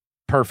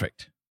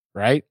 Perfect,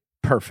 right?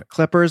 Perfect.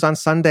 Clippers on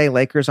Sunday,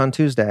 Lakers on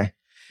Tuesday.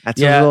 That's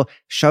a little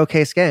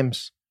showcase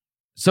games.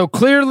 So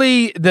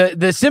clearly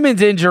the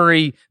Simmons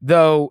injury,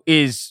 though,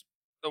 is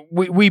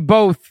we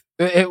both,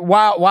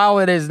 while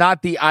it is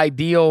not the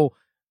ideal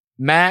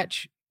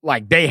match,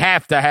 like, they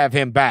have to have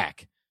him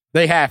back.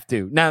 They have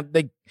to. Now,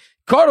 they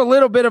caught a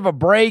little bit of a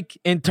break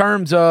in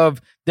terms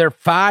of they're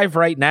 5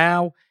 right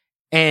now,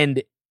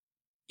 and,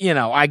 you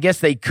know, I guess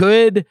they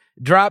could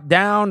drop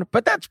down,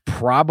 but that's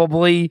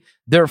probably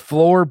their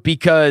floor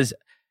because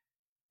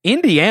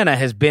Indiana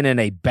has been in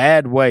a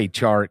bad way,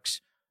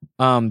 Tjarks.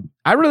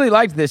 I really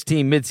liked this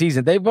team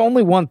midseason. They've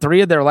only won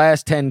 3 of their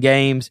last 10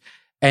 games,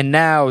 and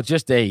now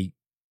just a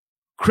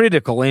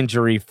critical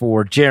injury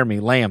for Jeremy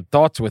Lamb.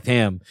 Thoughts with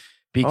him?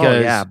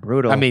 Because,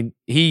 brutal. I mean,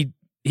 he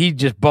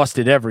just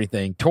busted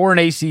everything. Tore an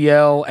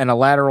ACL and a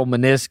lateral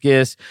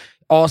meniscus.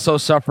 Also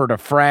suffered a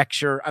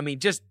fracture. I mean,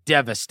 just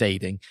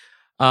devastating.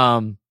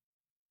 Now,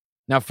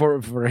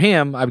 for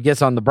him, I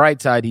guess on the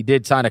bright side, he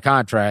did sign a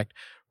contract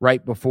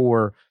right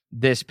before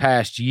this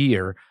past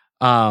year.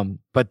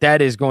 But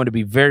that is going to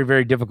be very,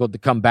 very difficult to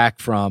come back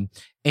from.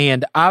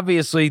 And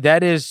obviously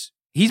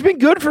he's been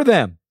good for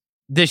them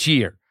this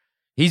year.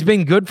 He's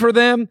been good for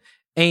them,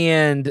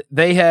 and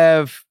they've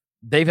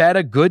had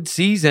a good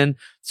season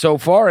so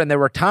far. And there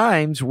were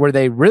times where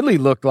they really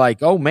looked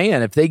like, oh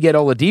man, if they get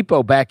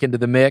Oladipo back into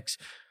the mix,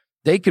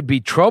 they could be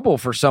trouble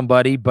for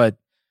somebody, but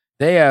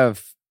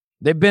they've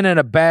been in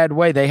a bad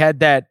way. They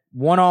had that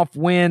one-off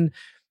win,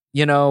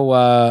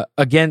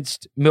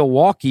 against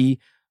Milwaukee.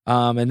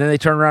 And then they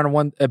turned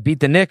around and beat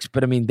the Knicks.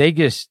 But I mean, they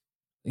just,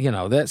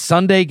 that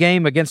Sunday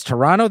game against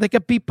Toronto, they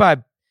got beat by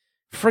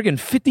friggin'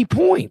 50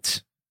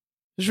 points.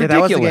 It was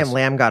ridiculous. That was the game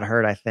Lamb got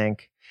hurt, I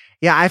think.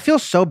 Yeah, I feel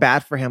so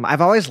bad for him.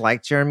 I've always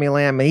liked Jeremy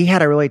Lamb, and he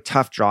had a really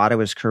tough draw to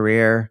his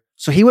career.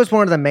 So he was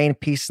one of the main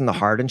pieces in the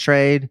Harden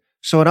trade.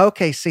 So in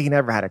OKC, he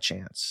never had a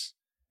chance.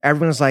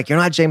 Everyone's like, you're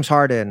not James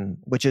Harden,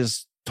 which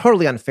is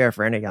totally unfair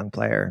for any young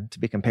player to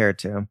be compared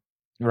to.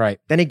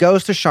 Right. Then he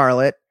goes to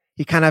Charlotte.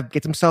 He kind of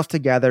gets himself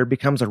together,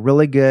 becomes a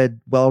really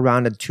good,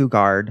 well-rounded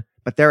 2-guard,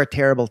 but they're a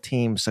terrible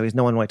team, so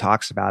no one really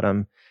talks about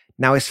him.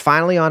 Now he's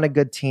finally on a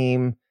good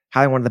team,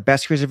 having one of the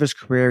best years of his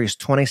career. He's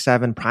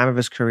 27, prime of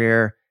his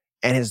career,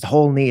 and his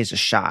whole knee is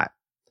just shot.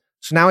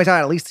 So now he's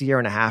out at least a year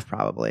and a half,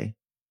 probably.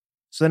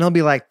 So then he'll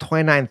be like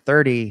 29,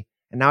 30,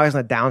 and now he's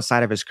on the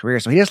downside of his career.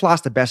 So he just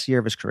lost the best year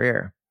of his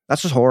career.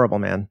 That's just horrible,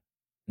 man.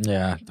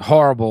 Yeah,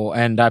 horrible.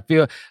 And I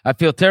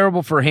feel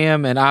terrible for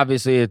him, and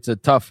obviously it's a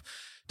tough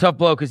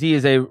blow because he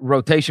is a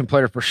rotation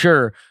player for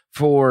sure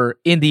for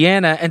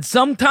Indiana. And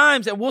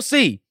sometimes, and we'll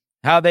see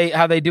how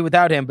they do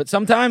without him, but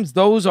sometimes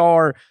those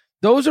are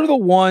the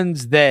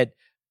ones that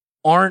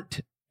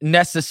aren't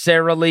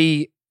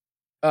necessarily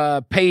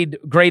paid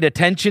great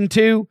attention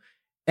to.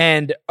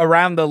 And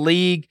around the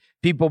league,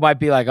 people might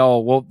be like, oh,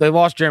 well, they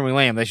lost Jeremy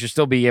Lamb. They should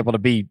still be able to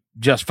be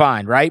just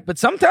fine, right? But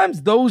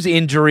sometimes those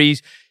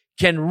injuries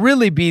can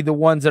really be the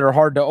ones that are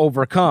hard to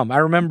overcome. I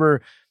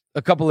remember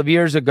a couple of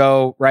years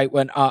ago, right,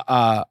 when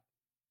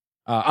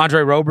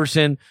Andre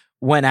Roberson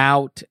went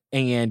out,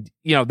 and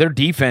their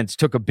defense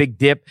took a big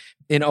dip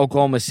in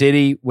Oklahoma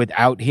City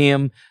without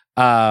him,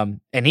 and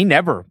he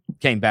never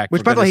came back.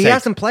 Which, by the way, he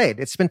hasn't played.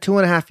 It's been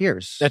 2.5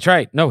 years. That's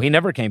right. No, he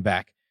never came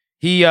back.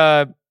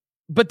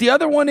 But the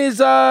other one is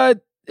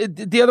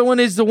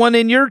the one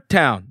in your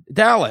town,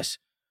 Dallas,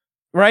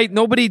 right?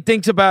 Nobody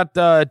thinks about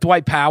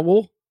Dwight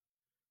Powell,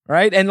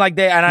 right? And like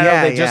I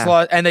know they just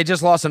lost, and they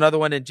just lost another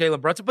one in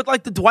Jalen Brunson, but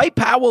like the Dwight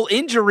Powell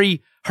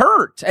injury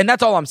hurt, and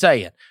that's all I'm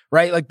saying,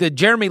 right? Like the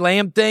Jeremy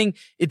Lamb thing,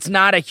 it's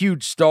not a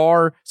huge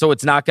star, so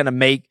it's not going to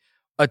make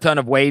a ton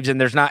of waves, and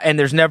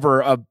there's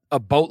never a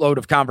boatload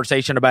of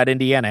conversation about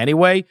Indiana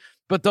anyway.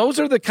 But those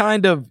are the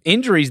kind of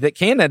injuries that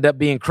can end up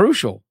being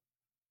crucial.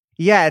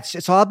 Yeah,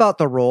 it's all about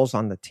the roles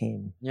on the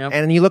team. Yep.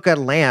 And you look at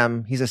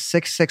Lamb, he's a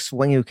 6'6"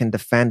 wing who can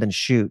defend and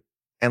shoot.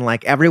 And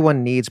like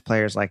everyone needs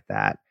players like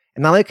that.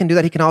 And not only can do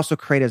that, he can also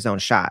create his own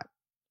shot.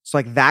 So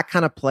like that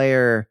kind of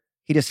player,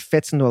 he just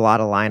fits into a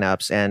lot of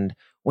lineups. And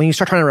when you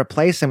start trying to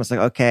replace him, it's like,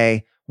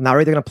 okay, now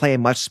we're either going to play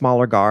much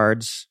smaller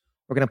guards.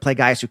 We're going to play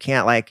guys who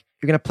can't, like,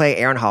 you're going to play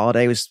Aaron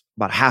Holiday, who's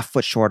about half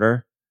foot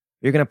shorter.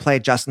 You're going to play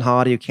Justin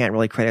Holiday, who can't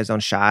really create his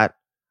own shot.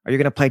 Or you're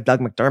going to play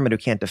Doug McDermott, who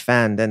can't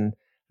defend. And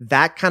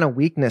that kind of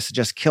weakness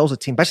just kills a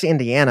team, especially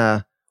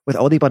Indiana, with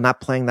Oladipo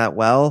not playing that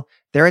well.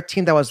 They're a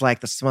team that was like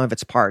the sum of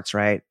its parts,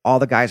 right? All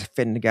the guys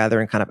fitting together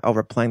and kind of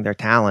overplaying their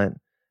talent.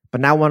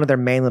 But now one of their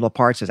main little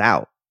parts is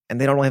out, and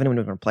they don't really have anyone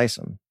who can replace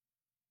them.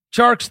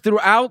 Tjarks,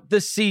 throughout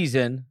the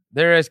season,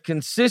 there has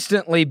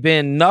consistently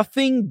been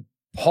nothing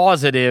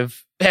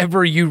positive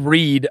ever you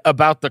read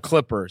about the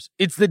Clippers.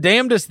 It's the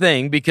damnedest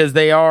thing because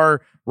they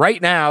are,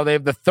 right now, they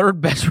have the third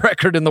best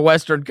record in the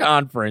Western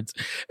Conference.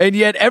 And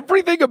yet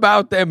everything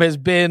about them has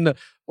been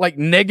like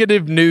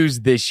negative news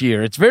this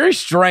year. It's very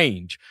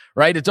strange,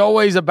 right? It's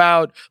always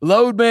about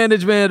load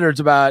management, or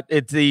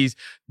it's these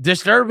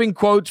disturbing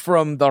quotes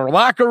from the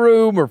locker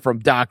room or from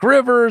Doc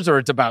Rivers, or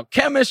it's about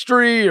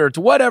chemistry, or it's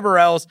whatever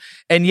else.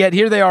 And yet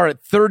here they are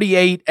at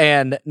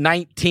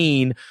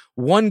 38-19,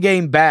 one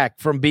game back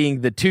from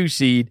being the 2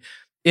 seed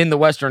in the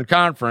Western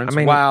Conference. I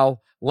mean,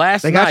 while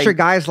they got your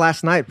guys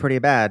last night pretty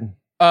bad.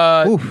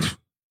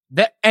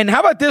 And how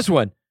about this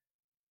one?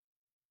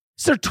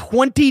 It's their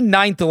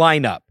 29th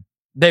lineup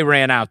they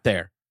ran out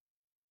there.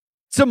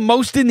 It's the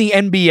most in the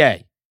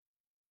NBA.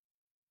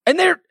 And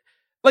they're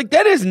like,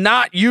 that is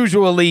not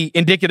usually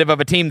indicative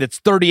of a team that's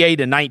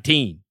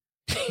 38-19.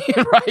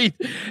 Right?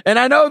 And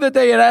I know that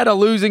they had a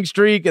losing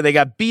streak and they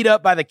got beat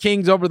up by the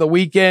Kings over the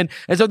weekend.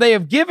 And so they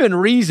have given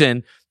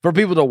reason for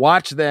people to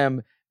watch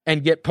them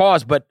and get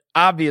paused. But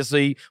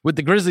obviously, with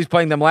the Grizzlies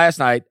playing them last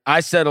night, I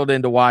settled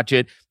in to watch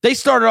it. They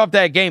started off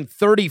that game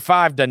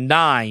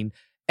 35-9.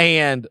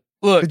 And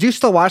look, did you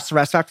still watch the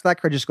rest after that,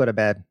 or just go to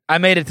bed? I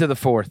made it to the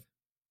 4th.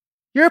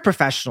 You're a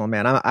professional,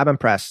 man. I'm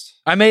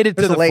impressed. I made it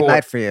to the 4th. It was a late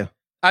night for you.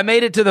 I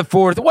made it to the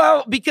 4th.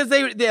 Well, because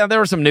there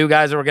were some new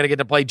guys that were going to get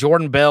to play.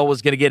 Jordan Bell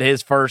was going to get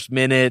his first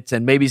minutes,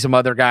 and maybe some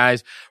other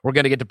guys were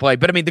going to get to play.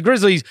 But I mean, the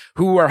Grizzlies,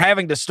 who are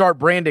having to start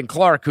Brandon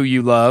Clark, who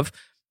you love,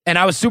 and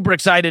I was super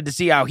excited to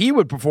see how he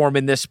would perform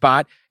in this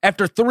spot.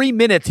 After 3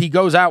 minutes, he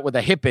goes out with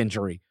a hip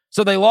injury.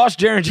 So they lost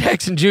Jaren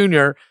Jackson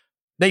Jr.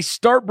 They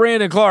start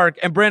Brandon Clark,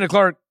 and Brandon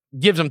Clark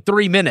gives him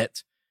 3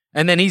 minutes,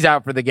 and then he's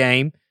out for the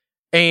game.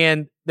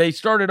 And they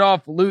started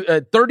off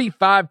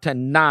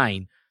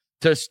 35-9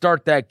 to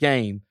start that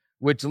game,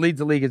 which leads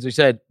the league, as we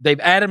said. They've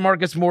added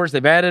Marcus Morris,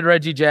 they've added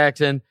Reggie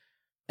Jackson,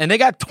 and they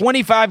got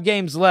 25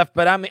 games left.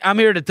 But I'm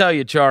here to tell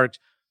you, Tjarks,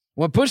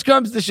 when push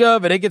comes to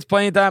shove and it gets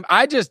playing time,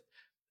 I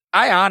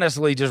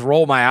honestly just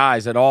roll my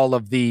eyes at all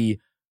of the,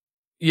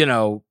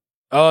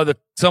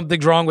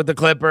 something's wrong with the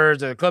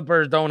Clippers, or the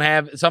Clippers don't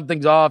have,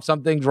 something's off,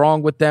 something's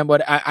wrong with them.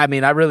 But I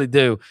mean, I really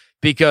do,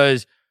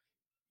 because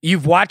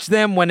you've watched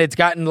them when it's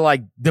gotten to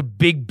like the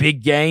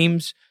big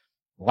games,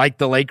 like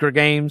the Laker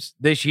games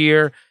this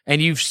year,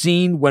 and you've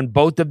seen when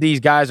both of these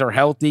guys are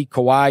healthy,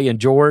 Kawhi and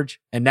George,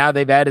 and now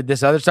they've added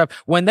this other stuff.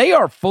 When they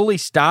are fully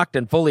stocked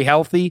and fully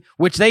healthy,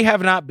 which they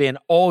have not been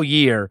all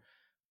year,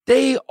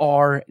 they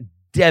are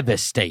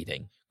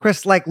devastating.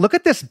 Chris, like, look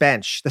at this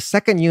bench, the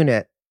second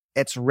unit.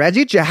 It's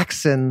Reggie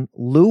Jackson,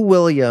 Lou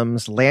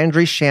Williams,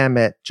 Landry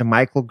Shamet,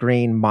 JaMychal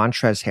Green,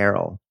 Montrezl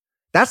Harrell.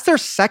 That's their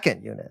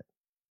second unit.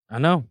 I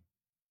know.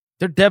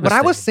 They're devastating.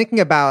 But I was thinking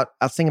about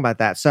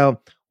that. So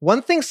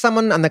one thing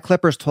someone on the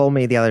Clippers told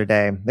me the other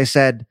day, they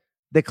said,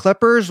 the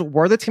Clippers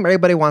were the team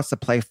everybody wants to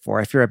play for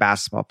if you're a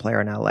basketball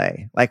player in LA.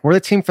 Like, we're the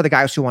team for the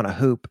guys who want to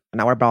hoop and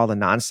not worry about all the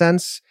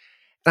nonsense.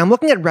 And I'm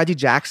looking at Reggie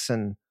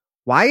Jackson.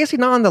 Why is he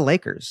not on the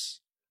Lakers?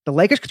 The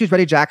Lakers could use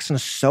Reggie Jackson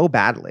so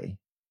badly,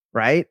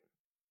 right?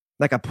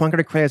 Like a point guard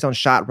to create his own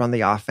shot, run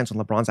the offense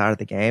when LeBron's out of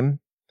the game.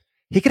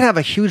 He could have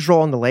a huge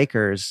role in the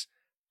Lakers,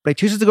 but he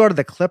chooses to go to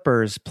the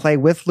Clippers, play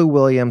with Lou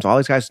Williams, all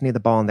these guys who need the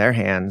ball in their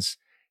hands.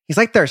 He's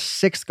like their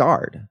sixth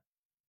guard.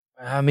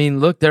 I mean,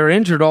 look, they're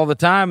injured all the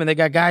time, and they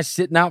got guys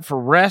sitting out for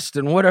rest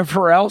and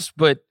whatever else,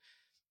 but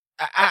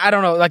I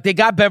don't know. Like, they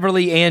got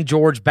Beverly and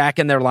George back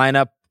in their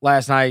lineup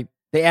last night.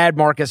 They add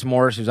Marcus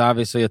Morris, who's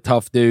obviously a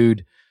tough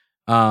dude,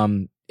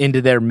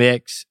 into their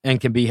mix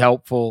and can be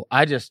helpful.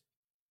 I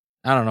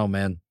don't know,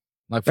 man.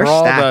 Like, for they're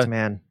all stacked, the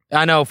man.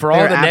 I know, for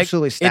they're all the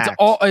absolutely stacked.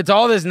 It's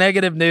all this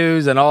negative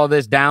news and all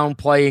this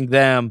downplaying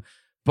them,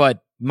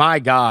 but my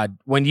God,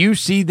 when you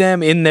see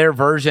them in their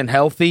version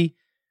healthy,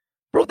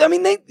 bro, I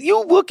mean,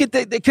 you look at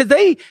because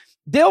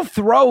they'll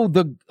throw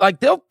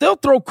they'll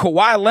throw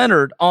Kawhi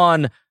Leonard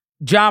on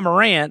Ja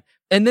Morant,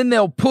 and then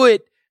they'll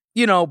put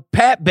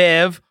Pat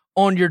Bev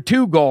on your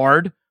 2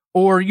 guard,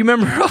 or you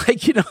remember,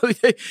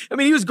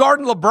 he was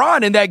guarding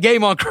LeBron in that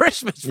game on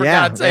Christmas, for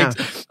God's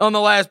sakes, on the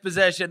last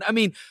possession. I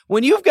mean,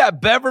 when you've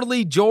got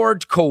Beverly,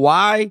 George,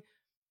 Kawhi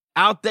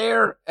out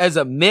there as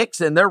a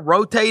mix and they're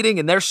rotating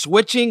and they're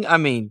switching, I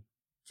mean,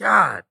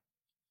 God,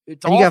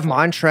 it's awful. You have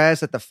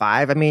Montrez at the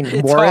 5. I mean,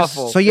 it's Morris.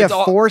 Awful. So you have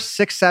 4,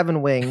 6,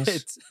 7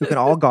 wings who can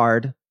all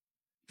guard.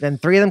 Then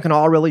 3 of them can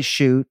all really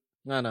shoot.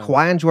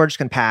 Kawhi and George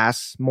can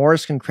pass.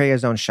 Morris can create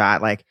his own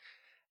shot. Like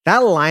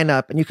that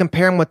lineup, and you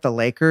compare them with the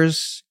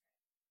Lakers.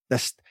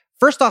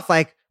 First off,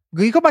 like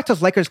you go back to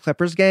those Lakers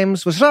Clippers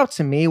games. What stood out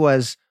to me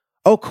was,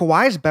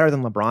 Kawhi is better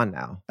than LeBron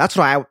now. That's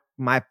what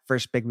my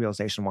first big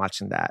realization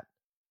watching that.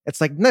 It's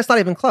like that's not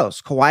even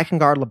close. Kawhi can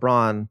guard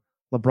LeBron.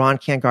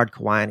 LeBron can't guard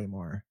Kawhi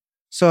anymore.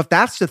 So if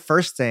that's the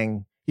first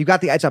thing, you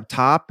got the edge up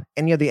top,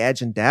 and you have the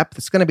edge in depth.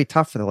 It's going to be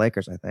tough for the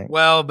Lakers, I think.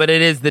 Well, but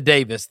it is the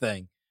Davis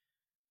thing.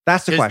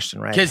 That's the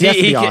question, right? Because he has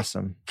to be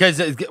awesome.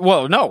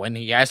 No, and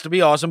he has to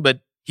be awesome,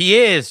 but he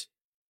is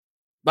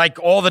like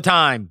all the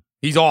time.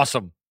 He's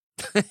awesome.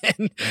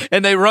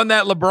 and they run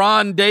that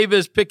LeBron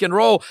Davis pick and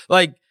roll.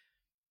 Like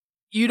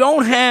you're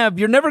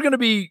never going to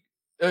be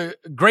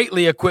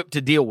greatly equipped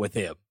to deal with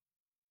him,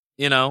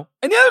 And the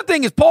other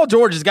thing is Paul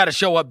George has got to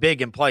show up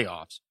big in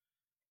playoffs.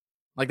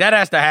 Like that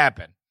has to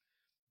happen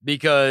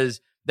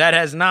because that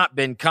has not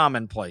been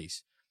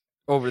commonplace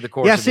over the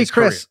course of his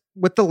Chris, career.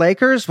 With the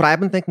Lakers, what I've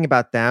been thinking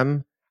about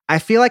them, I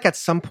feel like at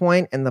some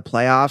point in the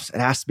playoffs, it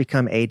has to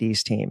become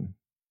AD's team.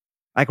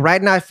 Like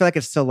right now, I feel like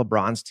it's still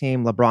LeBron's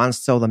team. LeBron's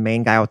still the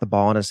main guy with the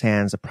ball in his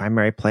hands, the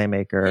primary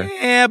playmaker.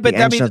 Yeah, but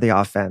the engine of the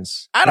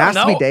offense. I don't know. It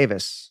has to be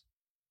Davis.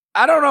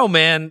 I don't know,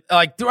 man.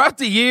 Like throughout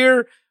the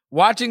year,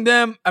 watching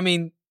them, I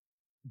mean,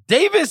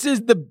 Davis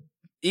is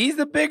he's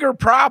the bigger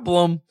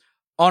problem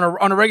on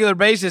a regular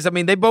basis. I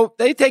mean,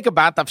 they take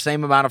about the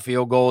same amount of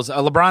field goals.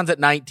 LeBron's at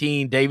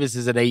 19, Davis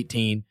is at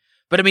 18.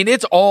 But I mean,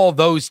 it's all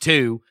those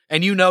two,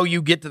 and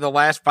you get to the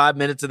last 5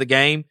 minutes of the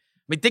game.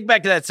 I mean, think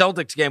back to that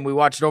Celtics game we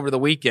watched over the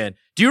weekend.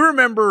 Do you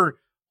remember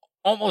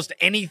almost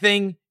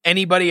anything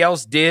anybody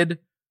else did,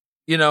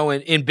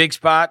 in big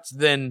spots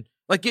than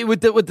like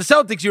with the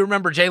Celtics? You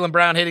remember Jaylen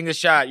Brown hitting the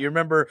shot. You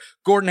remember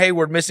Gordon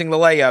Hayward missing the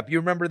layup. You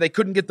remember they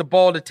couldn't get the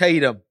ball to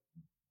Tatum.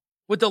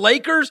 With the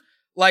Lakers,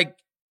 like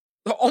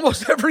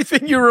almost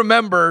everything you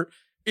remember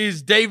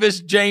is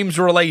Davis James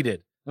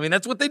related. I mean,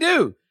 that's what they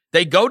do.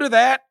 They go to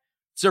that.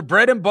 It's their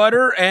bread and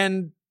butter,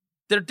 and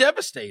they're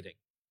devastating.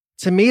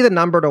 To me, the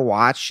number to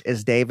watch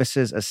is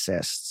Davis's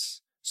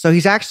assists. So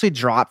he's actually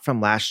dropped from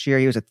last year.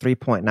 He was at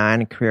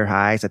 3.9 career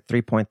highs at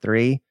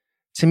 3.3.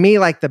 To me,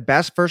 like the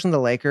best version of the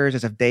Lakers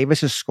is if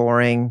Davis is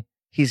scoring,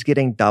 he's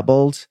getting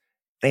doubled,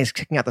 and he's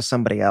kicking out to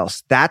somebody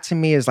else. That to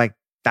me is like,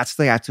 that's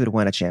the attitude to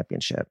win a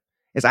championship.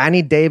 Is I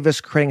need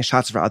Davis creating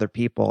shots for other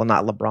people and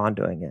not LeBron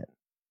doing it.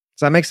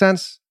 Does that make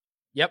sense?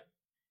 Yep.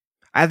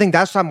 I think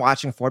that's what I'm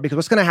watching for, because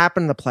what's going to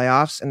happen in the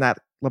playoffs in that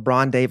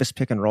LeBron Davis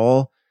pick and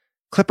roll,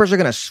 Clippers are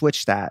going to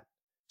switch that.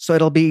 So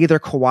it'll be either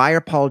Kawhi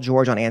or Paul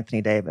George on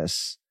Anthony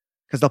Davis,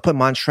 because they'll put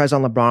Montrez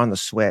on LeBron on the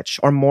switch,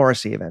 or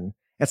Morris even.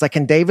 It's like,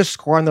 can Davis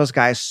score on those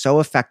guys so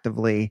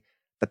effectively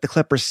that the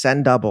Clippers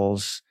send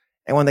doubles?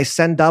 And when they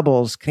send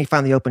doubles, can he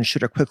find the open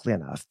shooter quickly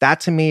enough? That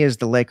to me is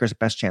the Lakers'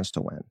 best chance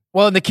to win.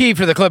 Well, and the key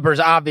for the Clippers,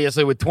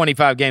 obviously, with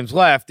 25 games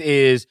left,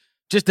 is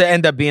just to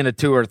end up being a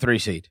 2 or 3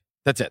 seed.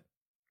 That's it.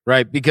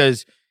 Right?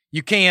 Because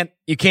you can't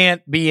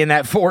be in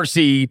that 4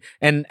 seed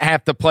and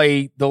have to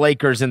play the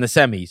Lakers in the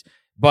semis.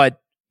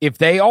 But if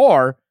they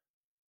are,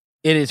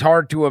 it is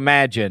hard to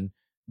imagine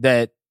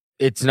that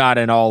it's not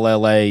an all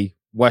LA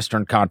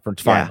Western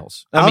Conference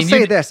Finals. Yeah. I'll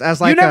say this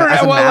as like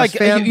Mavs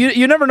fan.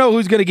 You never know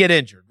who's going to get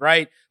injured,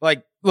 right?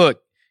 Like,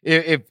 look,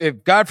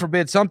 if God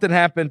forbid something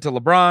happened to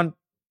LeBron,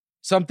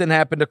 something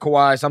happened to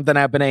Kawhi, something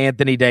happened to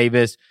Anthony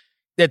Davis,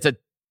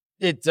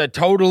 it's a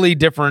totally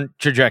different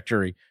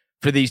trajectory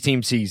for these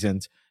team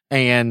seasons.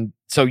 And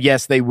so,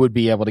 yes, they would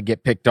be able to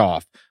get picked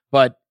off.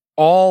 But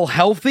all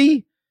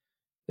healthy,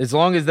 as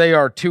long as they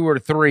are 2 or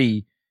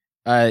 3,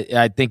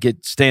 I think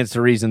it stands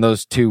to reason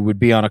those 2 would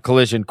be on a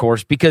collision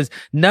course, because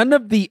none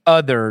of the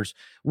others,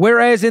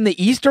 whereas in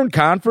the Eastern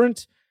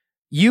Conference,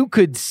 you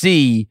could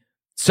see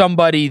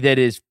somebody that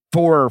is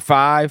 4 or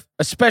 5,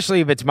 especially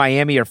if it's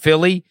Miami or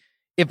Philly.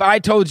 If I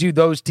told you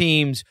those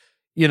teams,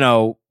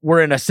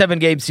 were in a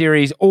 7-game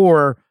series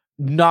or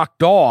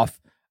knocked off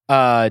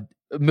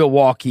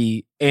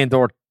Milwaukee and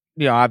or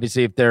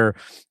obviously if they're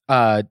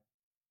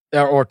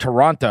or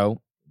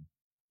Toronto,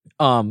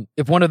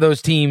 if one of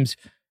those teams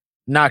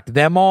knocked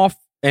them off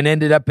and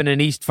ended up in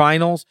an East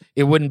Finals,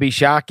 it wouldn't be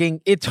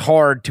shocking. It's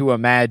hard to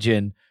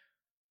imagine,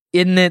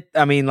 isn't it?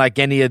 I mean, like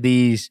any of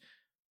these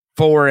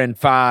 4 and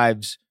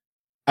 5s,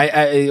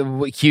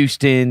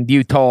 Houston,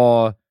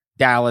 Utah,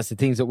 Dallas, the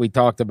teams that we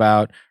talked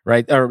about,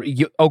 right? Or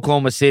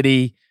Oklahoma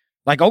City.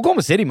 Like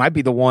Oklahoma City might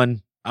be the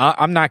one,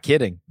 I'm not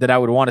kidding, that I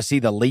would want to see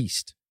the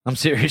least. I'm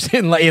serious,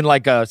 in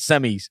like a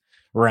semis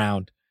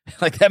round.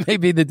 Like that may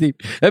be the team.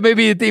 That may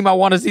be the team I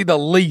want to see the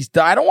least.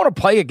 I don't want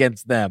to play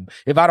against them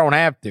if I don't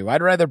have to.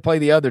 I'd rather play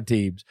the other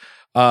teams.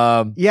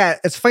 Yeah,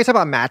 it's funny to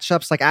talk about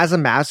matchups. Like, as a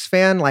Mavs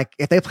fan, like,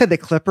 if they played the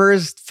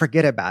Clippers,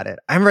 forget about it.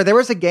 I remember there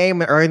was a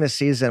game early in the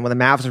season when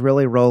the Mavs were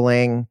really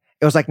rolling.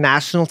 It was like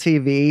national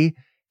TV,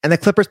 and the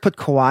Clippers put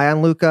Kawhi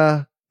on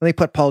Luka, and they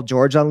put Paul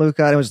George on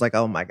Luka, and it was like,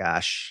 oh my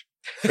gosh.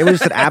 It was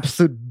just an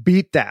absolute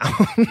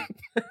beatdown.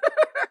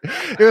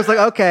 It was like,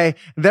 okay,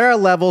 there are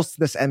levels to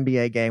this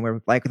NBA game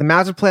where, like, the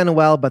Mavs are playing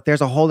well, but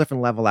there's a whole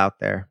different level out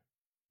there.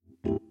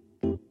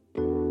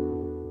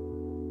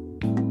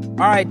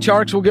 All right,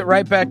 Tjarks, we'll get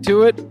right back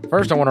to it.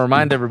 First, I want to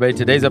remind everybody,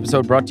 today's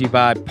episode brought to you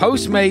by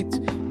Postmates.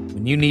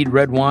 When you need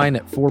red wine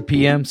at 4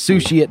 p.m.,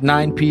 sushi at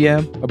 9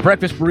 p.m., a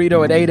breakfast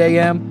burrito at 8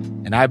 a.m.,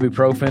 and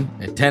ibuprofen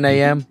at 10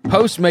 a.m.,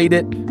 Postmate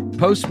it.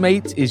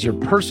 Postmates is your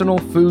personal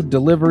food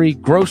delivery,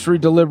 grocery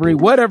delivery,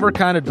 whatever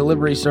kind of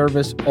delivery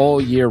service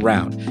all year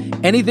round.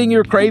 Anything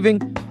you're craving,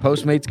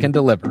 Postmates can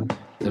deliver.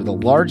 They're the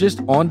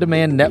largest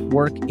on-demand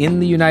network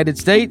in the United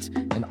States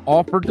and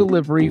offer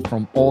delivery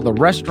from all the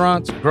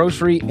restaurants,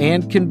 grocery,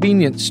 and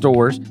convenience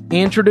stores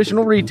and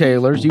traditional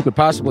retailers you could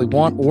possibly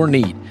want or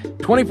need.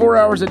 24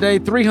 hours a day,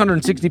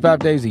 365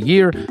 days a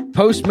year,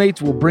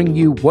 Postmates will bring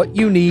you what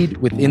you need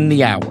within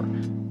the hour.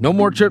 No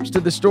more trips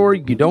to the store.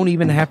 You don't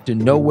even have to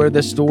know where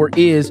the store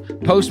is.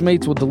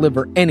 Postmates will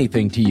deliver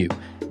anything to you.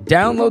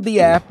 Download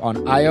the app on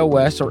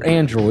iOS or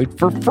Android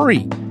for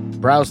free.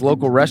 Browse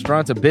local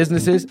restaurants and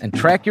businesses and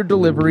track your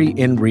delivery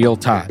in real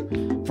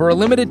time. For a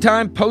limited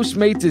time,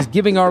 Postmates is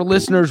giving our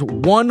listeners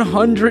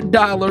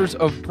 $100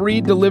 of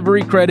free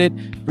delivery credit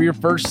for your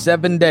first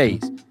 7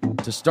 days.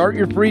 To start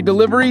your free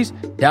deliveries,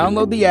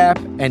 download the app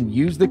and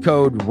use the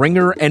code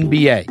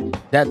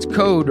RINGERNBA. That's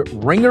code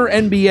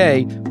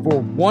RINGERNBA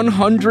for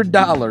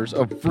 $100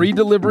 of free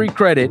delivery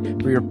credit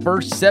for your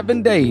first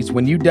 7 days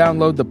when you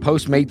download the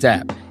Postmates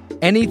app.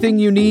 Anything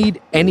you need,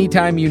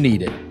 anytime you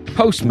need it.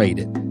 Postmate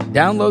it.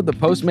 Download the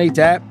Postmates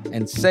app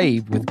and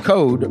save with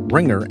code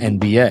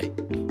RINGERNBA.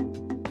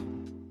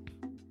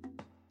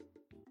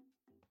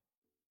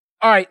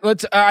 All right,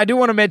 I do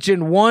want to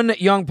mention one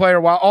young player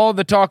while all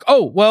the talk.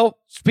 Oh, well,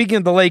 speaking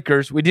of the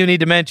Lakers, we do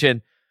need to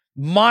mention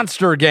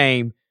monster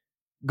game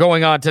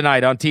going on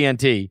tonight on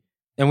TNT.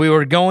 And we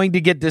were going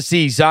to get to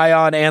see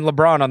Zion and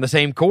LeBron on the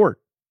same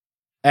court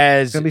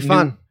as it's going to be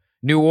fun.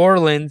 New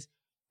Orleans.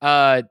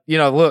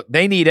 Look,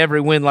 they need every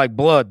win like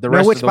blood the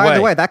rest of the way. By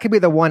the way, that could be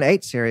the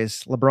 1-8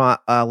 series,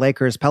 LeBron,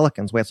 Lakers,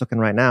 Pelicans, way it's looking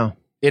right now.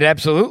 It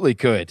absolutely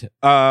could.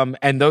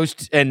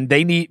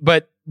 They need,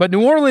 but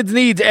New Orleans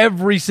needs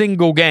every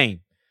single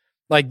game.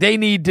 Like they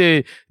need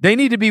to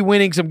be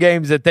winning some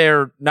games that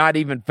they're not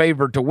even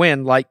favored to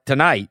win, like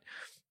tonight,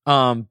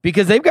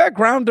 because they've got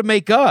ground to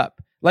make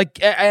up.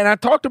 Like, and I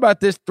talked about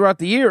this throughout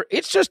the year.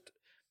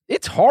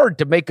 It's hard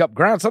to make up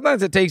ground.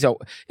 Sometimes it takes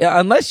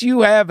unless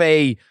you have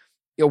a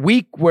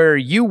week where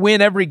you win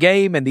every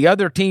game and the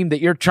other team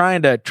that you're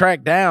trying to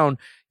track down,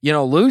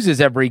 loses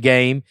every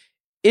game.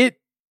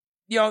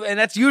 And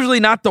that's usually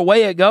not the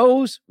way it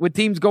goes with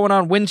teams going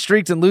on win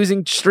streaks and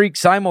losing streaks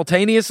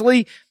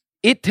simultaneously.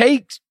 It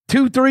takes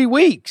 2-3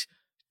 weeks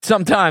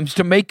sometimes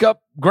to make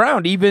up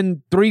ground,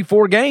 even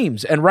 3-4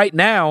 games. And right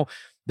now,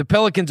 the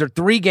Pelicans are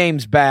 3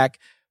 games back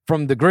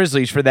from the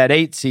Grizzlies for that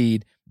 8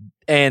 seed,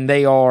 and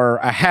they are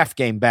a half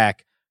game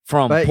back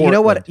from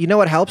Portland. You know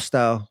what helps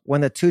though?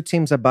 When the 2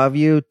 teams above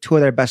you, 2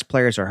 of their best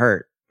players are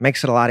hurt.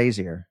 Makes it a lot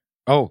easier.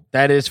 Oh,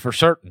 that is for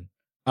certain.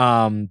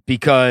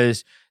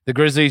 Because the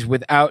Grizzlies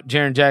without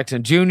Jaren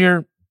Jackson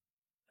Jr.,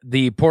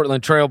 the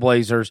Portland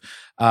Trailblazers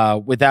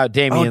without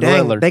Damian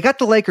Lillard. They got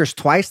the Lakers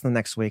twice the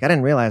next week. I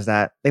didn't realize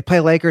that. They play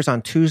Lakers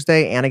on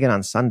Tuesday and again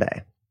on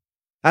Sunday.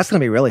 That's going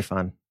to be really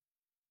fun.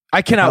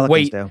 I cannot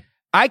wait.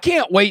 I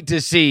can't wait to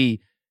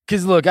see,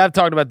 because look, I've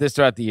talked about this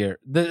throughout the year.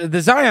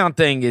 The Zion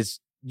thing is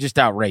just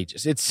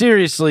outrageous. It's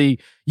seriously,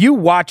 you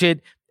watch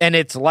it and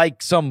it's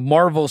like some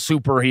Marvel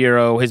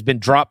superhero has been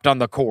dropped on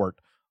the court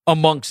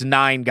amongst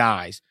 9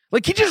 guys.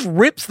 Like, he just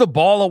rips the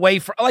ball away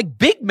from, like,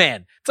 big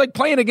man. It's like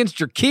playing against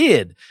your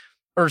kid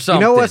or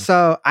something. You know what?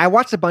 So I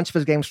watched a bunch of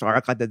his games for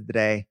Arc I did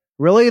today.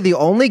 Really, the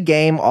only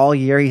game all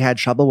year he had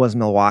trouble was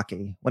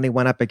Milwaukee when he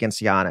went up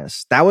against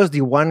Giannis. That was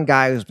the one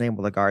guy who's been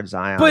able to guard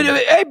Zion.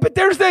 But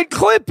there's that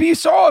clip you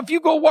saw. If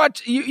you go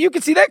watch, you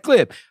can see that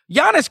clip.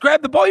 Giannis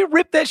grabbed the ball. He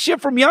ripped that shit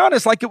from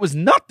Giannis like it was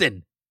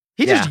nothing.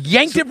 He just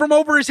yanked it from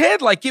over his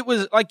head like it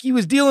was like he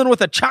was dealing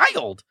with a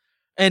child.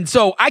 And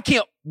so I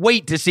can't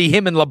wait to see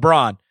him and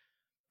LeBron.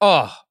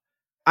 Oh,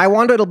 I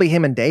wonder it'll be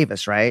him and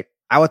Davis, right?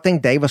 I would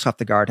think Davis will have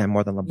to guard him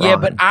more than LeBron. Yeah,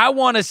 but I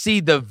want to see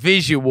the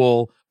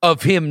visual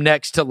of him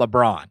next to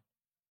LeBron.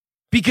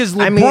 Because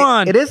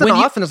LeBron... it isn't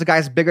often as a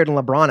guy's bigger than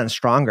LeBron and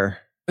stronger.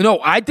 No,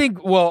 I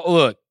think... Well,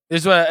 look,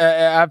 this is what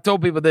I've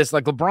told people this.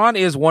 Like, LeBron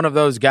is one of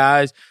those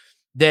guys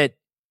that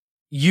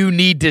you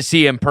need to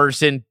see in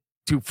person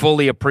to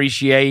fully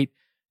appreciate.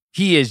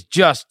 He is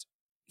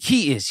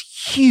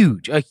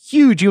huge. A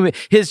huge human.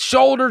 His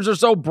shoulders are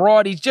so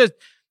broad. He's just...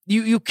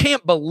 You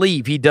can't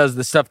believe he does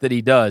the stuff that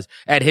he does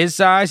at his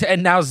size.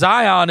 And now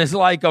Zion is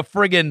like a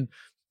friggin'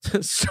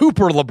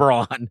 super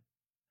LeBron.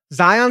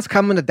 Zion's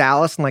coming to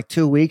Dallas in like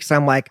 2 weeks.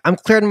 I'm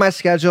clearing my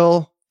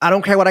schedule I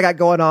don't care what I got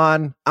going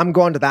on. I'm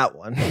going to that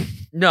one.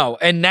 No,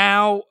 and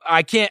now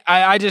I can't.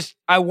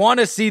 I want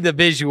to see the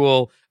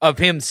visual of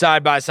him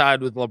side by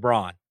side with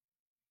LeBron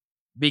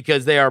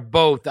because they are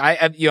both.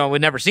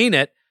 We've never seen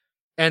it,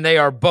 and they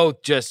are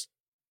both just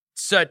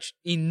such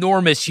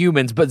enormous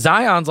humans. But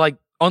Zion's like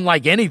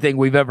unlike anything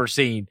we've ever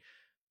seen,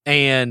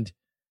 and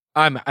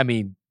I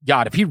mean,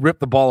 God, if he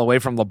ripped the ball away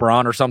from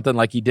LeBron or something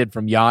like he did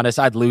from Giannis,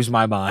 I'd lose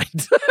my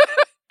mind.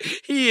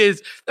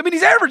 He's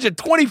averaging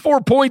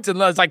 24 points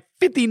and it's like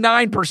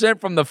 59%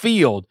 from the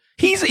field.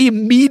 He's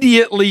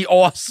immediately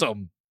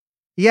awesome.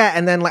 Yeah,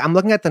 and then I'm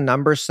looking at the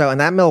numbers. So in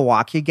that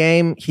Milwaukee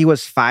game, he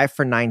was 5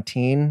 for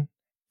 19.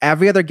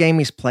 Every other game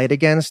he's played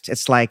against,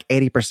 it's like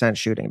 80%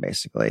 shooting,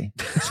 basically.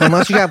 So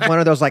unless you have one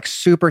of those like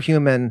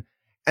superhuman,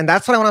 and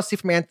that's what I want to see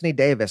from Anthony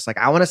Davis. Like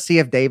I want to see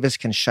if Davis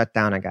can shut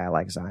down a guy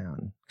like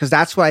Zion. Because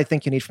that's what I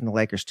think you need from the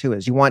Lakers too,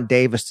 is you want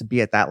Davis to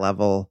be at that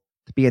level,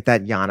 to be at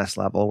that Giannis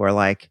level where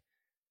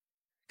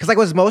because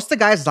with most of the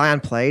guys Zion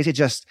plays, it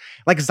just,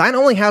 Zion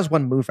only has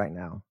one move right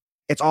now.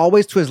 It's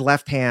always to his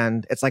left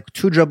hand. It's like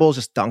 2 dribbles,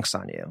 just dunks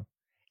on you.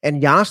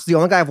 And Giannis is the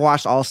only guy I've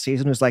watched all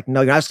season who's like,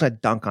 no, you're not just going to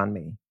dunk on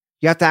me.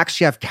 You have to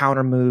actually have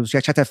counter moves. You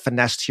actually have to have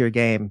finesse to your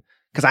game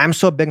because I'm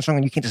so big and strong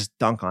and you can't just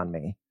dunk on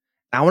me.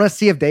 I want to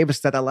see if Davis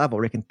is at that level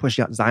where he can push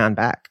Zion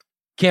back.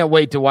 Can't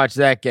wait to watch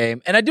that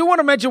game. And I do want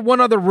to mention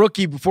one other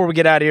rookie before we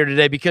get out of here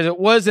today because it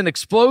was an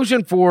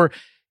explosion for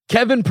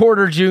Kevin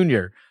Porter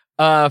Jr.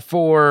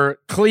 For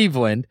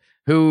Cleveland,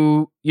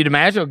 who you'd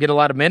imagine will get a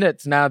lot of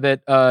minutes now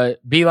that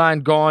Beeline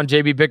gone,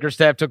 JB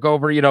Bickerstaff took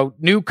over.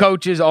 New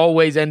coaches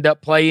always end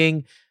up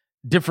playing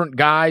different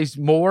guys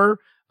more.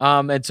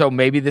 And so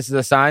maybe this is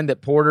a sign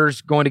that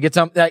Porter's going to get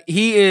something.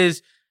 He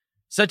is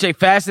such a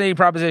fascinating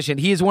proposition.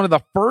 He is one of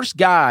the first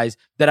guys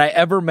that I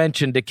ever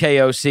mentioned to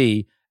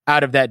KOC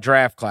out of that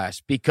draft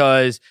class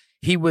because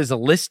he was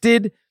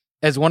listed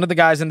as one of the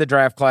guys in the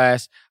draft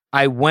class.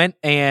 I went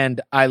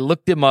and I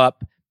looked him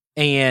up,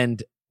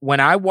 and when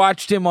I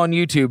watched him on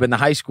YouTube and the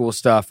high school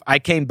stuff, I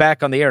came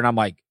back on the air and I'm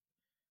like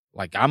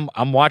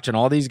I'm watching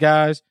all these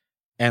guys,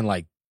 and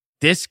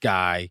this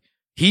guy,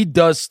 he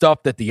does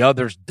stuff that the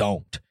others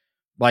don't.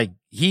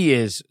 He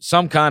is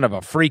some kind of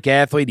a freak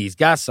athlete. He's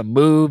got some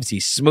moves.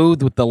 He's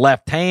smooth with the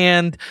left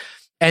hand.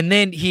 And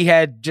then he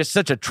had just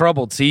such a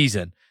troubled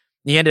season.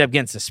 He ended up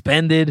getting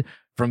suspended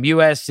from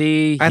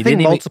USC. I think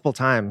multiple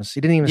times.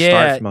 He didn't even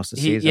start for most of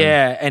the season.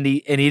 Yeah, and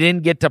he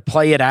didn't get to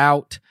play it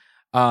out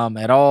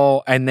at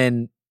all. And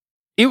then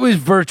it was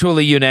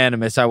virtually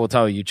unanimous, I will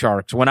tell you,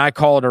 Tjarks, when I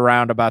called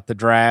around about the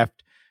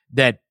draft,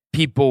 that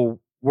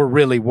people were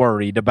really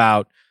worried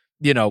about,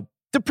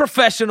 the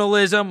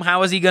professionalism.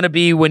 How is he going to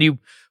be when you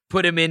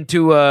put him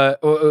into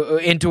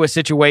a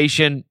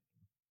situation,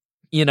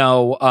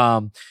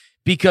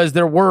 because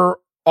there were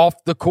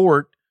off the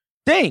court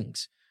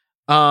things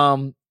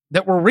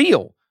that were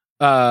real.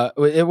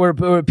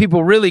 Where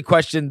people really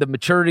questioned the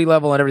maturity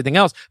level and everything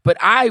else. But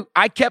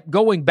I kept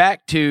going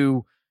back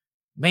to,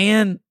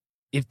 man,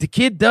 if the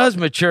kid does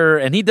mature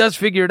and he does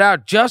figure it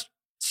out, just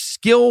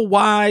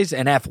skill-wise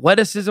and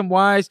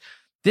athleticism-wise,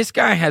 this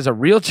guy has a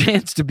real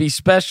chance to be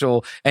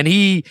special. And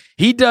he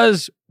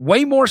does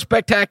way more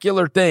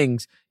spectacular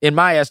things, in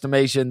my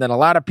estimation, than a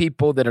lot of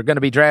people that are going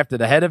to be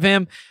drafted ahead of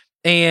him.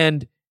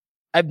 And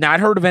I've not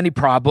heard of any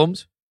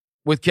problems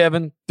with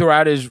Kevin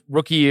throughout his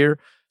rookie year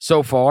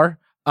so far.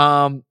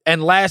 And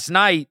last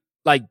night,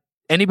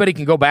 anybody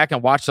can go back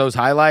and watch those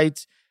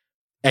highlights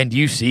and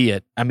you see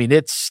it. I mean,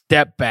 it's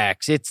step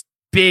backs, it's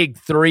big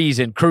threes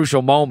in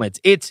crucial moments,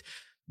 it's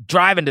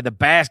driving to the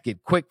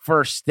basket, quick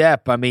first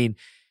step. I mean,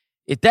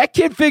 if that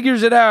kid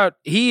figures it out,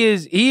 he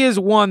is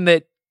one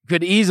that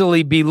could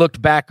easily be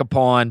looked back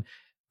upon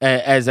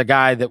as a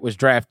guy that was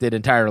drafted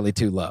entirely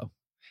too low.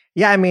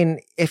 Yeah, I mean,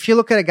 if you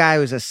look at a guy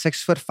who's a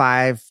 6'5",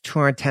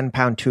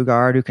 210-pound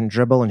 2-guard who can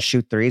dribble and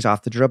shoot threes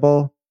off the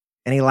dribble,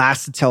 and he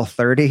lasted till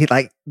 30,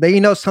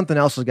 then something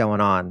else is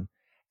going on.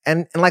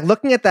 And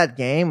looking at that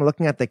game,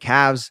 looking at the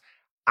Cavs,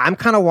 I'm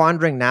kind of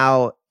wondering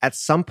now, at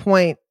some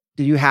point,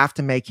 do you have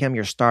to make him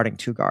your starting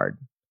 2-guard?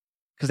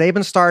 Because they've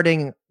been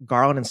starting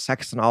Garland and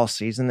Sexton all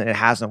season, and it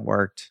hasn't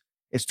worked.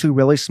 It's 2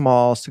 really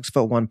small,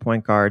 6'1"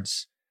 point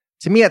guards.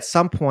 To me, at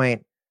some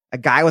point, a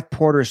guy with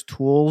Porter's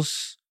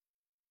tools,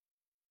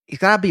 he's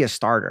got to be a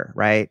starter,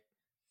 right?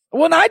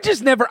 Well, I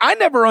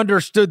never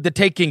understood the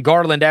taking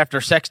Garland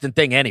after Sexton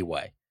thing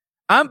anyway.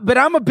 But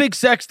I'm a big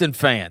Sexton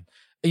fan,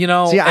 See,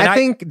 I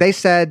think they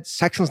said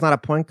Sexton's not a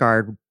point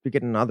guard. You're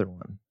getting another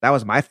one. That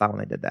was my thought when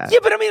they did that. Yeah,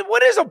 but I mean,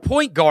 what is a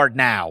point guard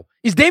now?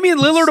 Is Damian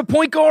Lillard a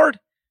point guard?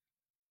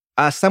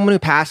 Someone who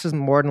passes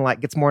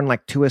gets more than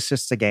 2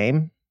 assists a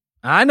game.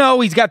 I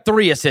know he's got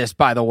 3 assists,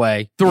 by the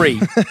way.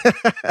 3.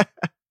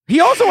 He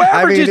also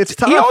averages. It's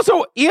tough.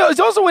 He is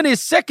also in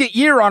his second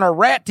year on a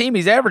rat team.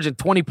 He's averaging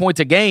 20 points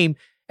a game,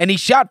 and he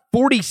shot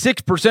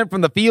 46%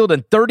 from the field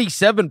and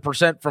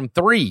 37% from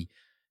 3.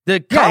 He's a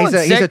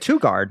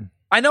 2-guard.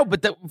 I know,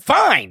 but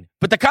fine.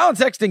 But the Colin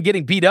Sexton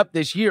getting beat up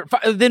this year,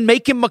 then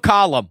make him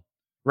McCollum,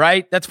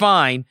 right? That's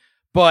fine.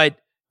 But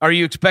Are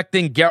you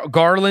expecting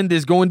Garland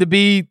is going to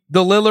be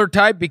the Lillard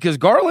type? Because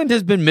Garland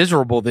has been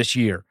miserable this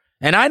year.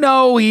 And I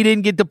know he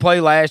didn't get to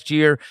play last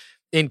year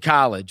in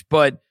college,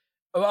 but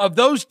of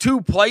those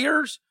two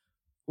players,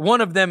 one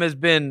of them has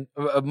been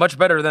much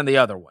better than the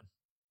other one.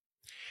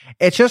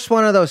 It's just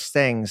one of those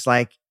things.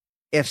 Like,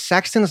 if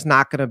Sexton's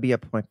not going to be a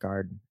point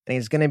guard and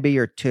he's going to be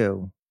your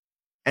two,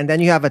 and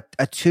then you have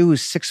a two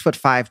who's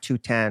 6'5",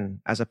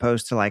 210, as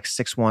opposed to like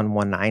 6'1",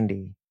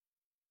 190,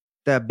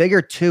 the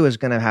bigger two is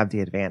going to have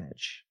the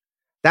advantage.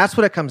 That's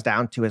what it comes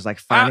down to, is like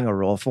finding a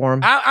role for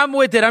him. I'm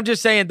with it. I'm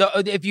just saying,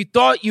 if you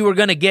thought you were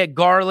going to get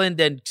Garland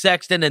and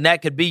Sexton and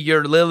that could be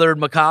your Lillard,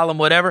 McCollum,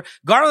 whatever,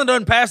 Garland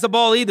doesn't pass the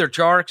ball either,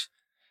 Tjarks.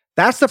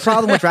 That's the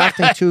problem with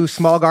drafting two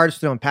small guards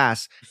who don't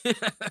pass.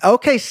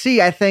 OKC,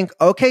 I think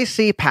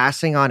OKC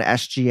passing on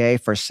SGA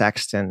for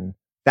Sexton,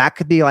 that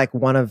could be like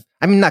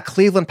not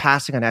Cleveland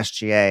passing on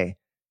SGA.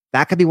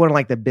 That could be one of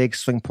like the big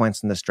swing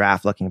points in this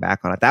draft, looking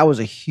back on it. That was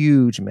a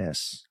huge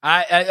miss.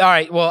 All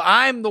right. Well,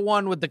 I'm the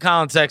one with the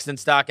Colin Sexton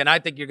stock, and I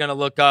think you're going to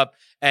look up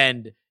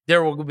and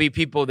there will be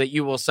people that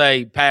you will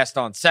say passed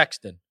on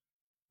Sexton,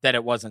 that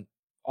it wasn't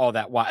all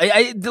that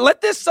wide.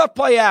 Let this stuff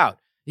play out.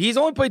 He's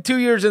only played 2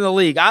 years in the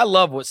league. I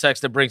love what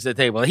Sexton brings to the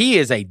table. He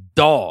is a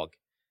dog,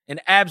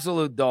 an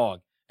absolute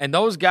dog. And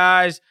those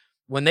guys,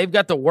 when they've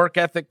got the work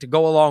ethic to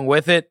go along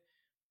with it,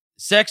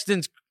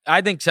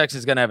 I think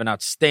Sexton's going to have an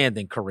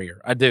outstanding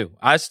career. I do.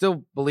 I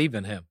still believe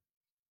in him.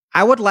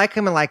 I would like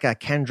him in like a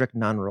Kendrick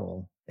Nunn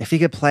role. If he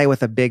could play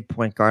with a big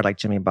point guard like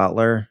Jimmy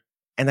Butler,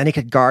 and then he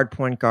could guard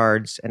point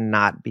guards and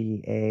not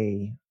be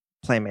a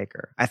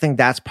playmaker. I think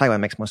that's probably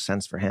what makes most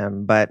sense for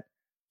him. But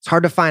it's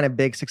hard to find a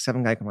big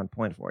 6'7" guy who can run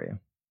point for you.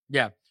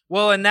 Yeah.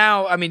 Well, and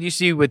now, I mean, you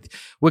see with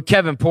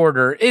Kevin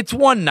Porter, it's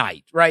one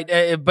night, right?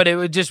 But it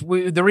would just,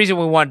 the reason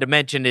we wanted to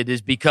mention it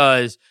is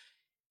because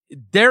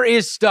there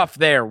is stuff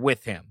there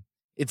with him.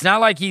 It's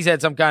not like he's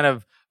had some kind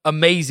of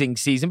amazing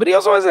season, but he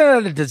also hasn't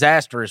had a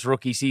disastrous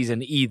rookie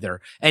season either.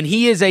 And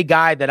he is a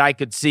guy that I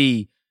could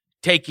see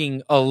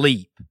taking a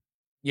leap,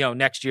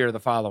 next year or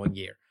the following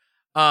year.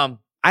 I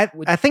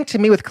think, to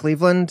me, with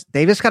Cleveland,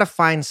 they just got to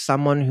find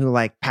someone who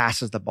like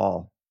passes the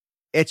ball.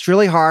 It's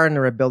really hard in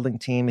a rebuilding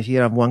team if you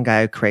have one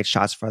guy who creates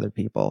shots for other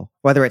people.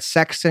 Whether it's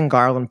Sexton,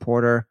 Garland,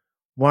 Porter,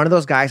 one of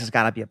those guys has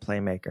got to be a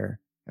playmaker.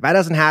 If that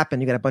doesn't happen,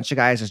 you got a bunch of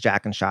guys just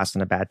jacking shots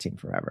in a bad team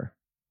forever.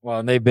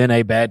 Well, and they've been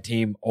a bad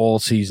team all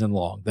season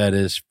long. That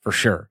is for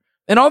sure.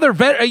 And all their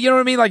you know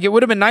what I mean? Like, it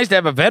would have been nice to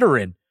have a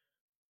veteran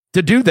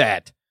to do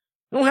that.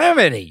 They don't have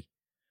any.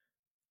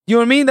 You know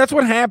what I mean? That's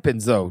what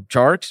happens, though,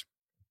 Tjarks.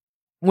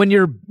 When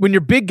your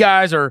big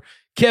guys are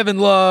Kevin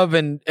Love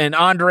and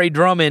Andre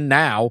Drummond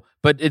now,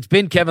 but it's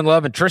been Kevin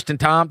Love and Tristan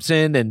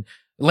Thompson and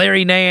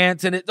Larry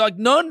Nance, and it's like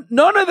none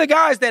of the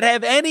guys that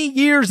have any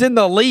years in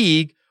the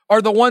league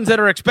are the ones that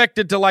are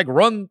expected to like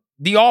run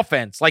the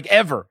offense like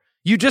ever.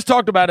 You just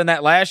talked about in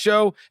that last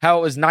show how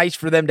it was nice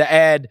for them to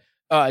add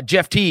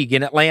Jeff Teague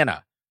in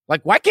Atlanta.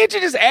 Like, why can't you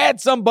just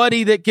add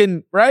somebody that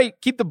can, right,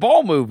 keep the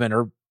ball moving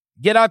or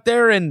get out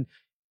there and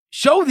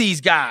show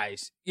these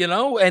guys,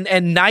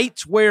 and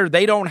nights where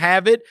they don't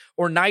have it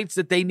or nights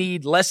that they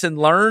need lesson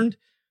learned,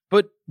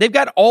 but they've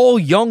got all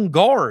young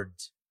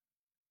guards.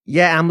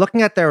 Yeah, I'm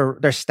looking at their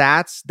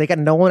stats. They got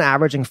no one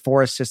averaging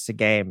 4 assists a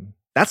game.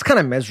 That's kind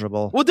of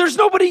miserable. Well, there's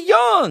nobody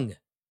young.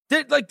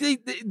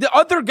 The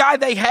other guy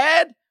they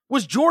had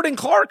was Jordan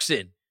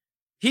Clarkson.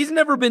 He's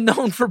never been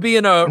known for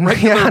being a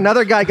regular. Yeah,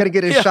 another guy going to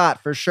get his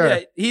shot for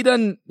sure.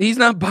 Yeah, he's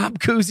not Bob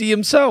Cousy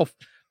himself.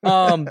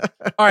 All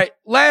right,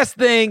 last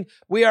thing.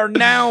 We are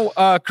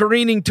now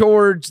careening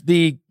towards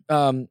the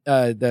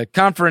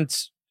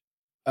conference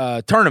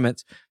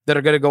tournaments that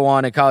are going to go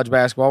on in college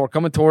basketball. We're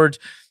coming towards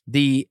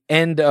the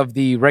end of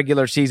the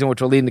regular season,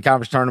 which will lead into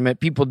conference tournament.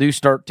 People do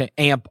start to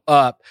amp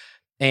up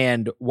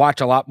and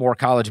watch a lot more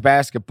college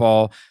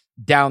basketball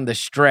down the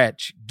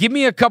stretch. Give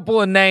me a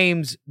couple of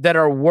names that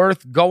are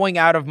worth going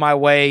out of my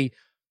way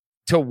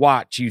to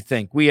watch, you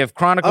think. We have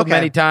chronicled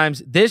many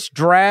times. This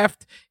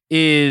draft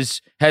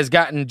has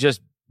gotten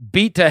just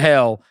beat to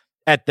hell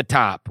at the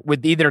top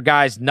with either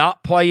guys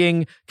not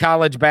playing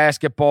college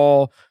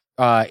basketball.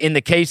 In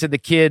the case of the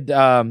kid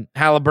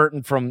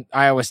Halliburton from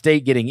Iowa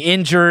State getting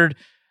injured.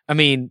 I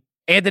mean,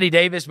 Anthony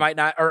Edwards, might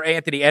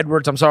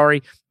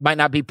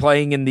not be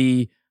playing in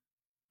the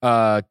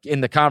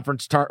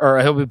conference or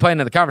he'll be playing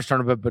in the conference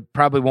tournament, but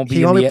probably won't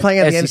be in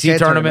the SEC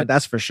tournament.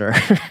 That's for sure.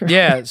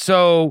 Yeah.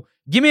 So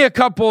give me a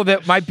couple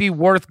that might be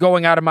worth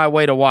going out of my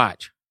way to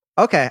watch.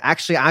 Okay.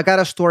 Actually, I got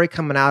a story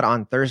coming out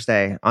on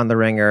Thursday on The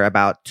Ringer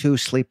about 2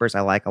 sleepers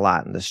I like a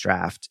lot in this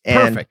draft.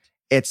 And Perfect.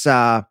 It's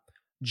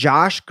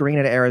Josh Green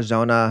at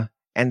Arizona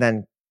and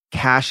then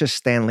Cassius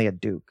Stanley at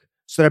Duke.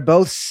 So they're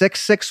both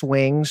 6'6"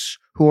 wings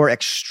who are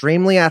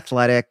extremely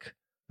athletic,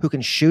 who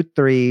can shoot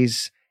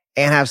threes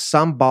and have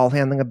some ball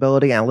handling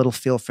ability and a little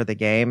feel for the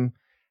game.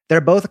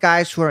 They're both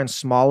guys who are in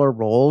smaller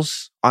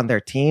roles on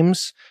their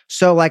teams.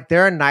 So like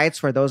there are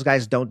nights where those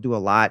guys don't do a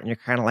lot and you're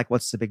kind of like,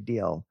 what's the big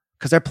deal?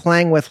 Because they're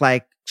playing with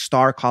like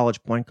star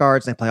college point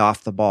guards and they play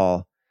off the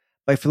ball.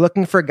 But if you're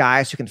looking for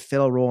guys who can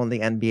fill a role in the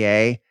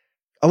NBA,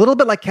 a little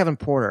bit like Kevin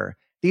Porter.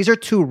 These are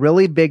two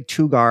really big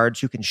two guards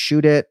who can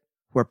shoot it,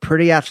 who are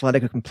pretty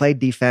athletic, who can play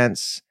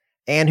defense,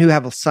 and who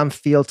have some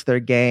feel to their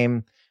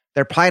game.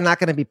 They're probably not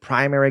going to be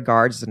primary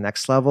guards at the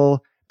next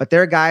level, but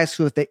they're guys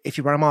who, if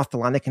you run them off the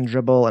line, they can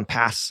dribble and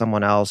pass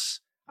someone else.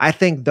 I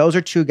think those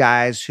are two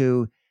guys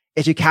who,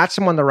 if you catch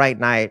them on the right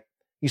night,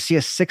 you see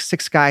a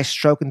 6'6" guy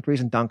stroking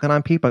threes and dunking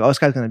on people. Like, oh, this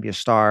guy's going to be a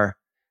star.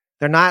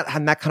 They're not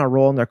having that kind of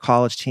role in their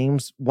college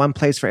teams. One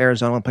plays for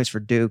Arizona, one plays for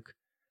Duke.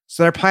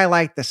 So they're probably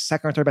like the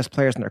second or third best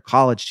players in their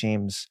college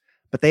teams,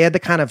 but they had the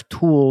kind of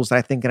tools that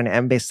I think in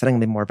an NBA setting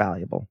would be more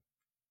valuable.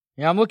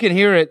 Yeah, I'm looking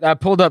here I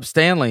pulled up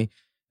Stanley.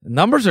 The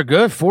numbers are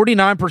good.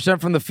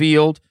 49% from the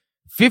field,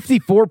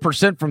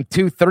 54% from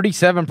two,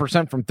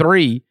 37% from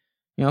three,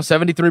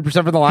 73%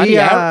 from the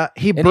line.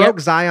 He broke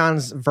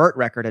Zion's vert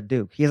record at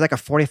Duke. He has like a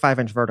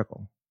 45-inch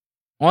vertical.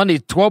 On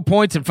these 12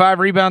 points and 5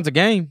 rebounds a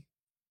game.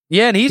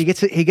 Yeah, and he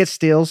gets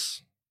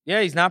steals.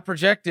 Yeah, he's not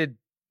projected,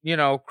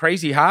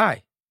 crazy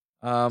high.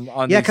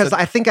 Because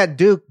I think at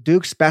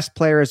Duke's best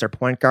player is their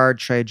point guard,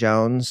 Trey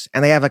Jones,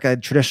 and they have like a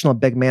traditional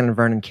big man in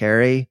Vernon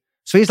Carey.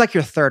 So he's like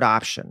your third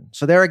option.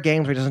 So there are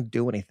games where he doesn't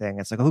do anything.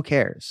 It's like, who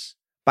cares?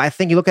 But I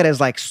think you look at his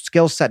like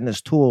skill set and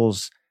his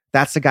tools,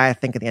 that's the guy I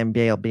think in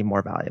the NBA will be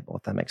more valuable,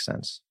 if that makes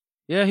sense.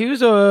 Yeah, he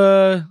was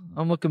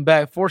I'm looking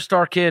back,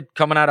 4-star kid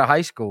coming out of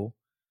high school.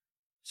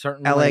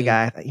 Certainly. LA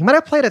guy. He might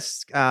have played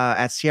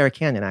at Sierra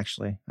Canyon,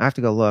 actually. I have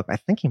to go look. I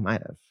think he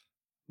might have.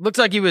 Looks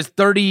like he was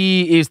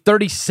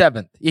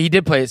 37th. He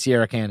did play at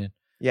Sierra Canyon.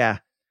 Yeah.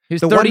 He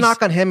was the one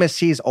knock on him is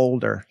he's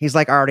older. He's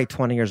like already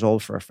 20 years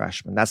old for a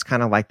freshman. That's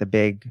kind of like the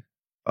big,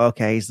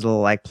 okay, he's a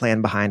little like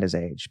playing behind his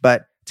age.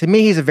 But to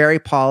me, he's a very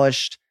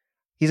polished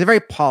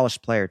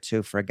player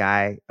too for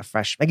a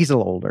freshman. Like he's a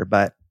little older,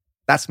 but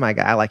that's my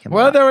guy. I like him.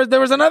 Well, there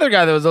was another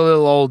guy that was a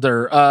little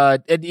older.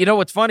 And you know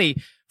what's funny?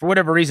 For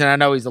whatever reason, I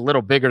know he's a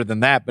little bigger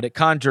than that, but it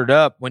conjured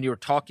up when you were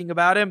talking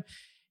about him.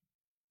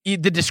 The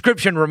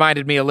description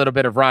reminded me a little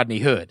bit of Rodney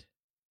Hood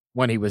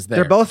when he was there.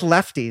 They're both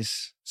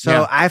lefties. So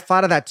yeah. I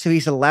thought of that too.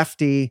 He's a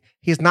lefty.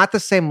 He's not the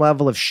same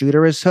level of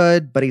shooter as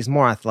Hood, but he's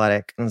more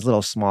athletic and he's a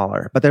little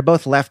smaller. But they're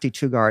both lefty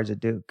two guards at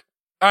Duke.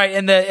 All right.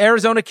 And the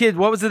Arizona kid,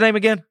 what was the name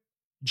again?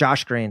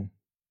 Josh Green.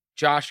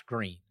 Josh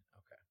Green.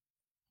 Okay.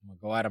 I'm going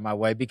to go out of my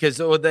way because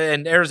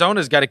and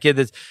Arizona's got a kid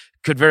that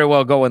could very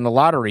well go in the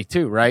lottery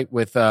too, right?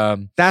 With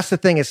that's the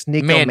thing. It's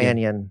Nico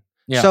Mannion.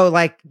 Yeah. So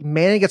like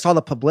Mannion gets all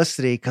the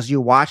publicity because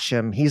you watch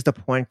him. He's the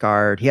point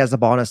guard. He has the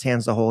ball in his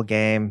hands the whole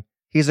game.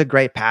 He's a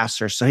great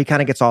passer, so he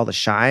kind of gets all the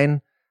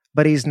shine,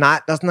 but doesn't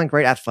have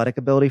great athletic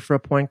ability for a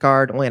point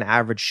guard, only an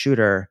average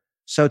shooter.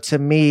 So to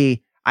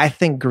me, I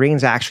think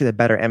Green's actually the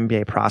better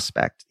NBA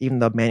prospect, even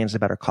though Mannion's a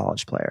better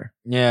college player.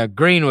 Yeah,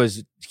 Green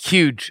was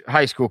huge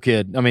high school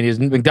kid. I mean, he's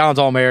McDonald's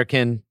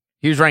All-American.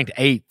 He was ranked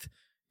 8th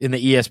in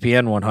the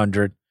ESPN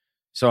 100.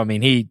 So, I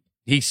mean,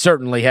 he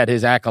certainly had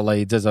his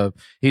accolades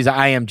he's an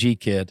IMG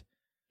kid.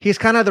 He's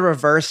kind of the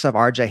reverse of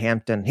RJ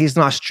Hampton. He's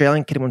an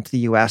Australian kid who went to the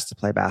US to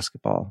play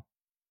basketball.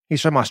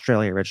 He's from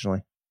Australia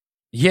originally.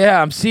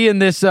 Yeah, I'm seeing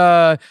this.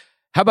 How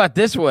about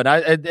this one?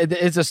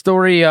 It's a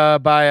story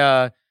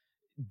by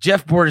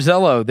Jeff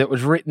Borzello that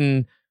was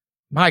written,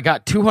 my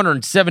God,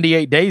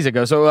 278 days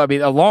ago. So, I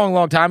mean, a long,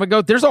 long time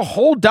ago. There's a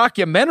whole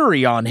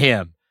documentary on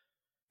him.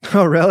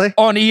 Oh, really?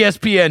 On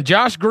ESPN.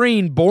 Josh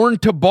Green, Born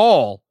to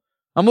Ball.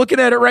 I'm looking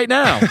at it right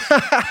now.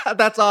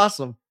 That's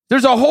awesome.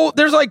 There's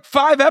like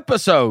 5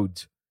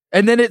 episodes.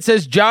 And then it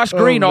says Josh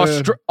Green,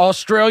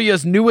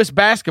 Australia's newest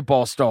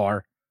basketball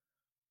star.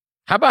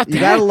 How about that? You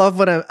gotta love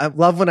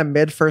when a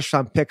mid first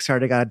round pick's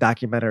already got a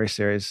documentary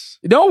series.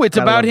 No, it's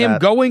about him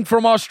going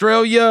from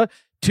Australia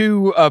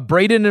to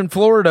Braden in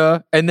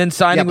Florida and then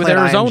signing with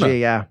Arizona.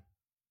 IMG,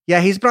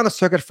 yeah, he's been on the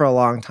circuit for a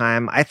long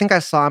time. I think I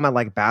saw him at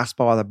like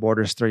Basketball on the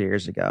Borders 3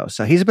 years ago.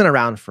 So he's been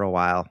around for a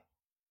while.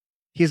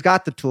 He's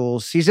got the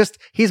tools.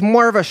 He's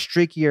more of a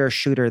streakier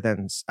shooter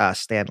than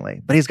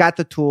Stanley, but he's got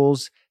the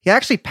tools. He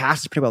actually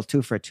passes pretty well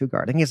too for a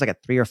 2-guard. I think he's like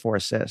at 3 or 4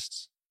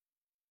 assists.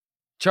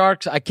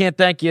 Tjarks, I can't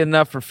thank you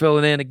enough for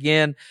filling in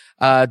again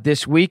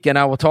this week, and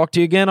I will talk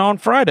to you again on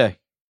Friday.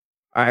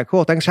 All right,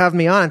 cool. Thanks for having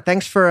me on, and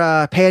thanks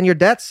for paying your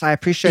debts. I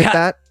appreciate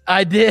that.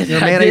 I did.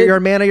 You're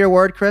a man of your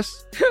word,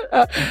 Chris.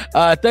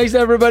 Thanks,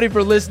 everybody,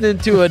 for listening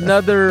to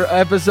another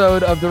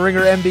episode of the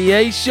Ringer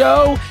NBA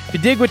Show. If you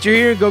dig what you're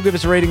hearing, go give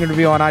us a rating and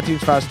review on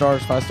iTunes. 5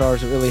 stars. 5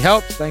 stars. It really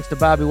helps. Thanks to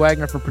Bobby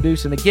Wagner for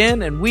producing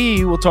again, and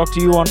we will talk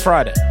to you on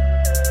Friday.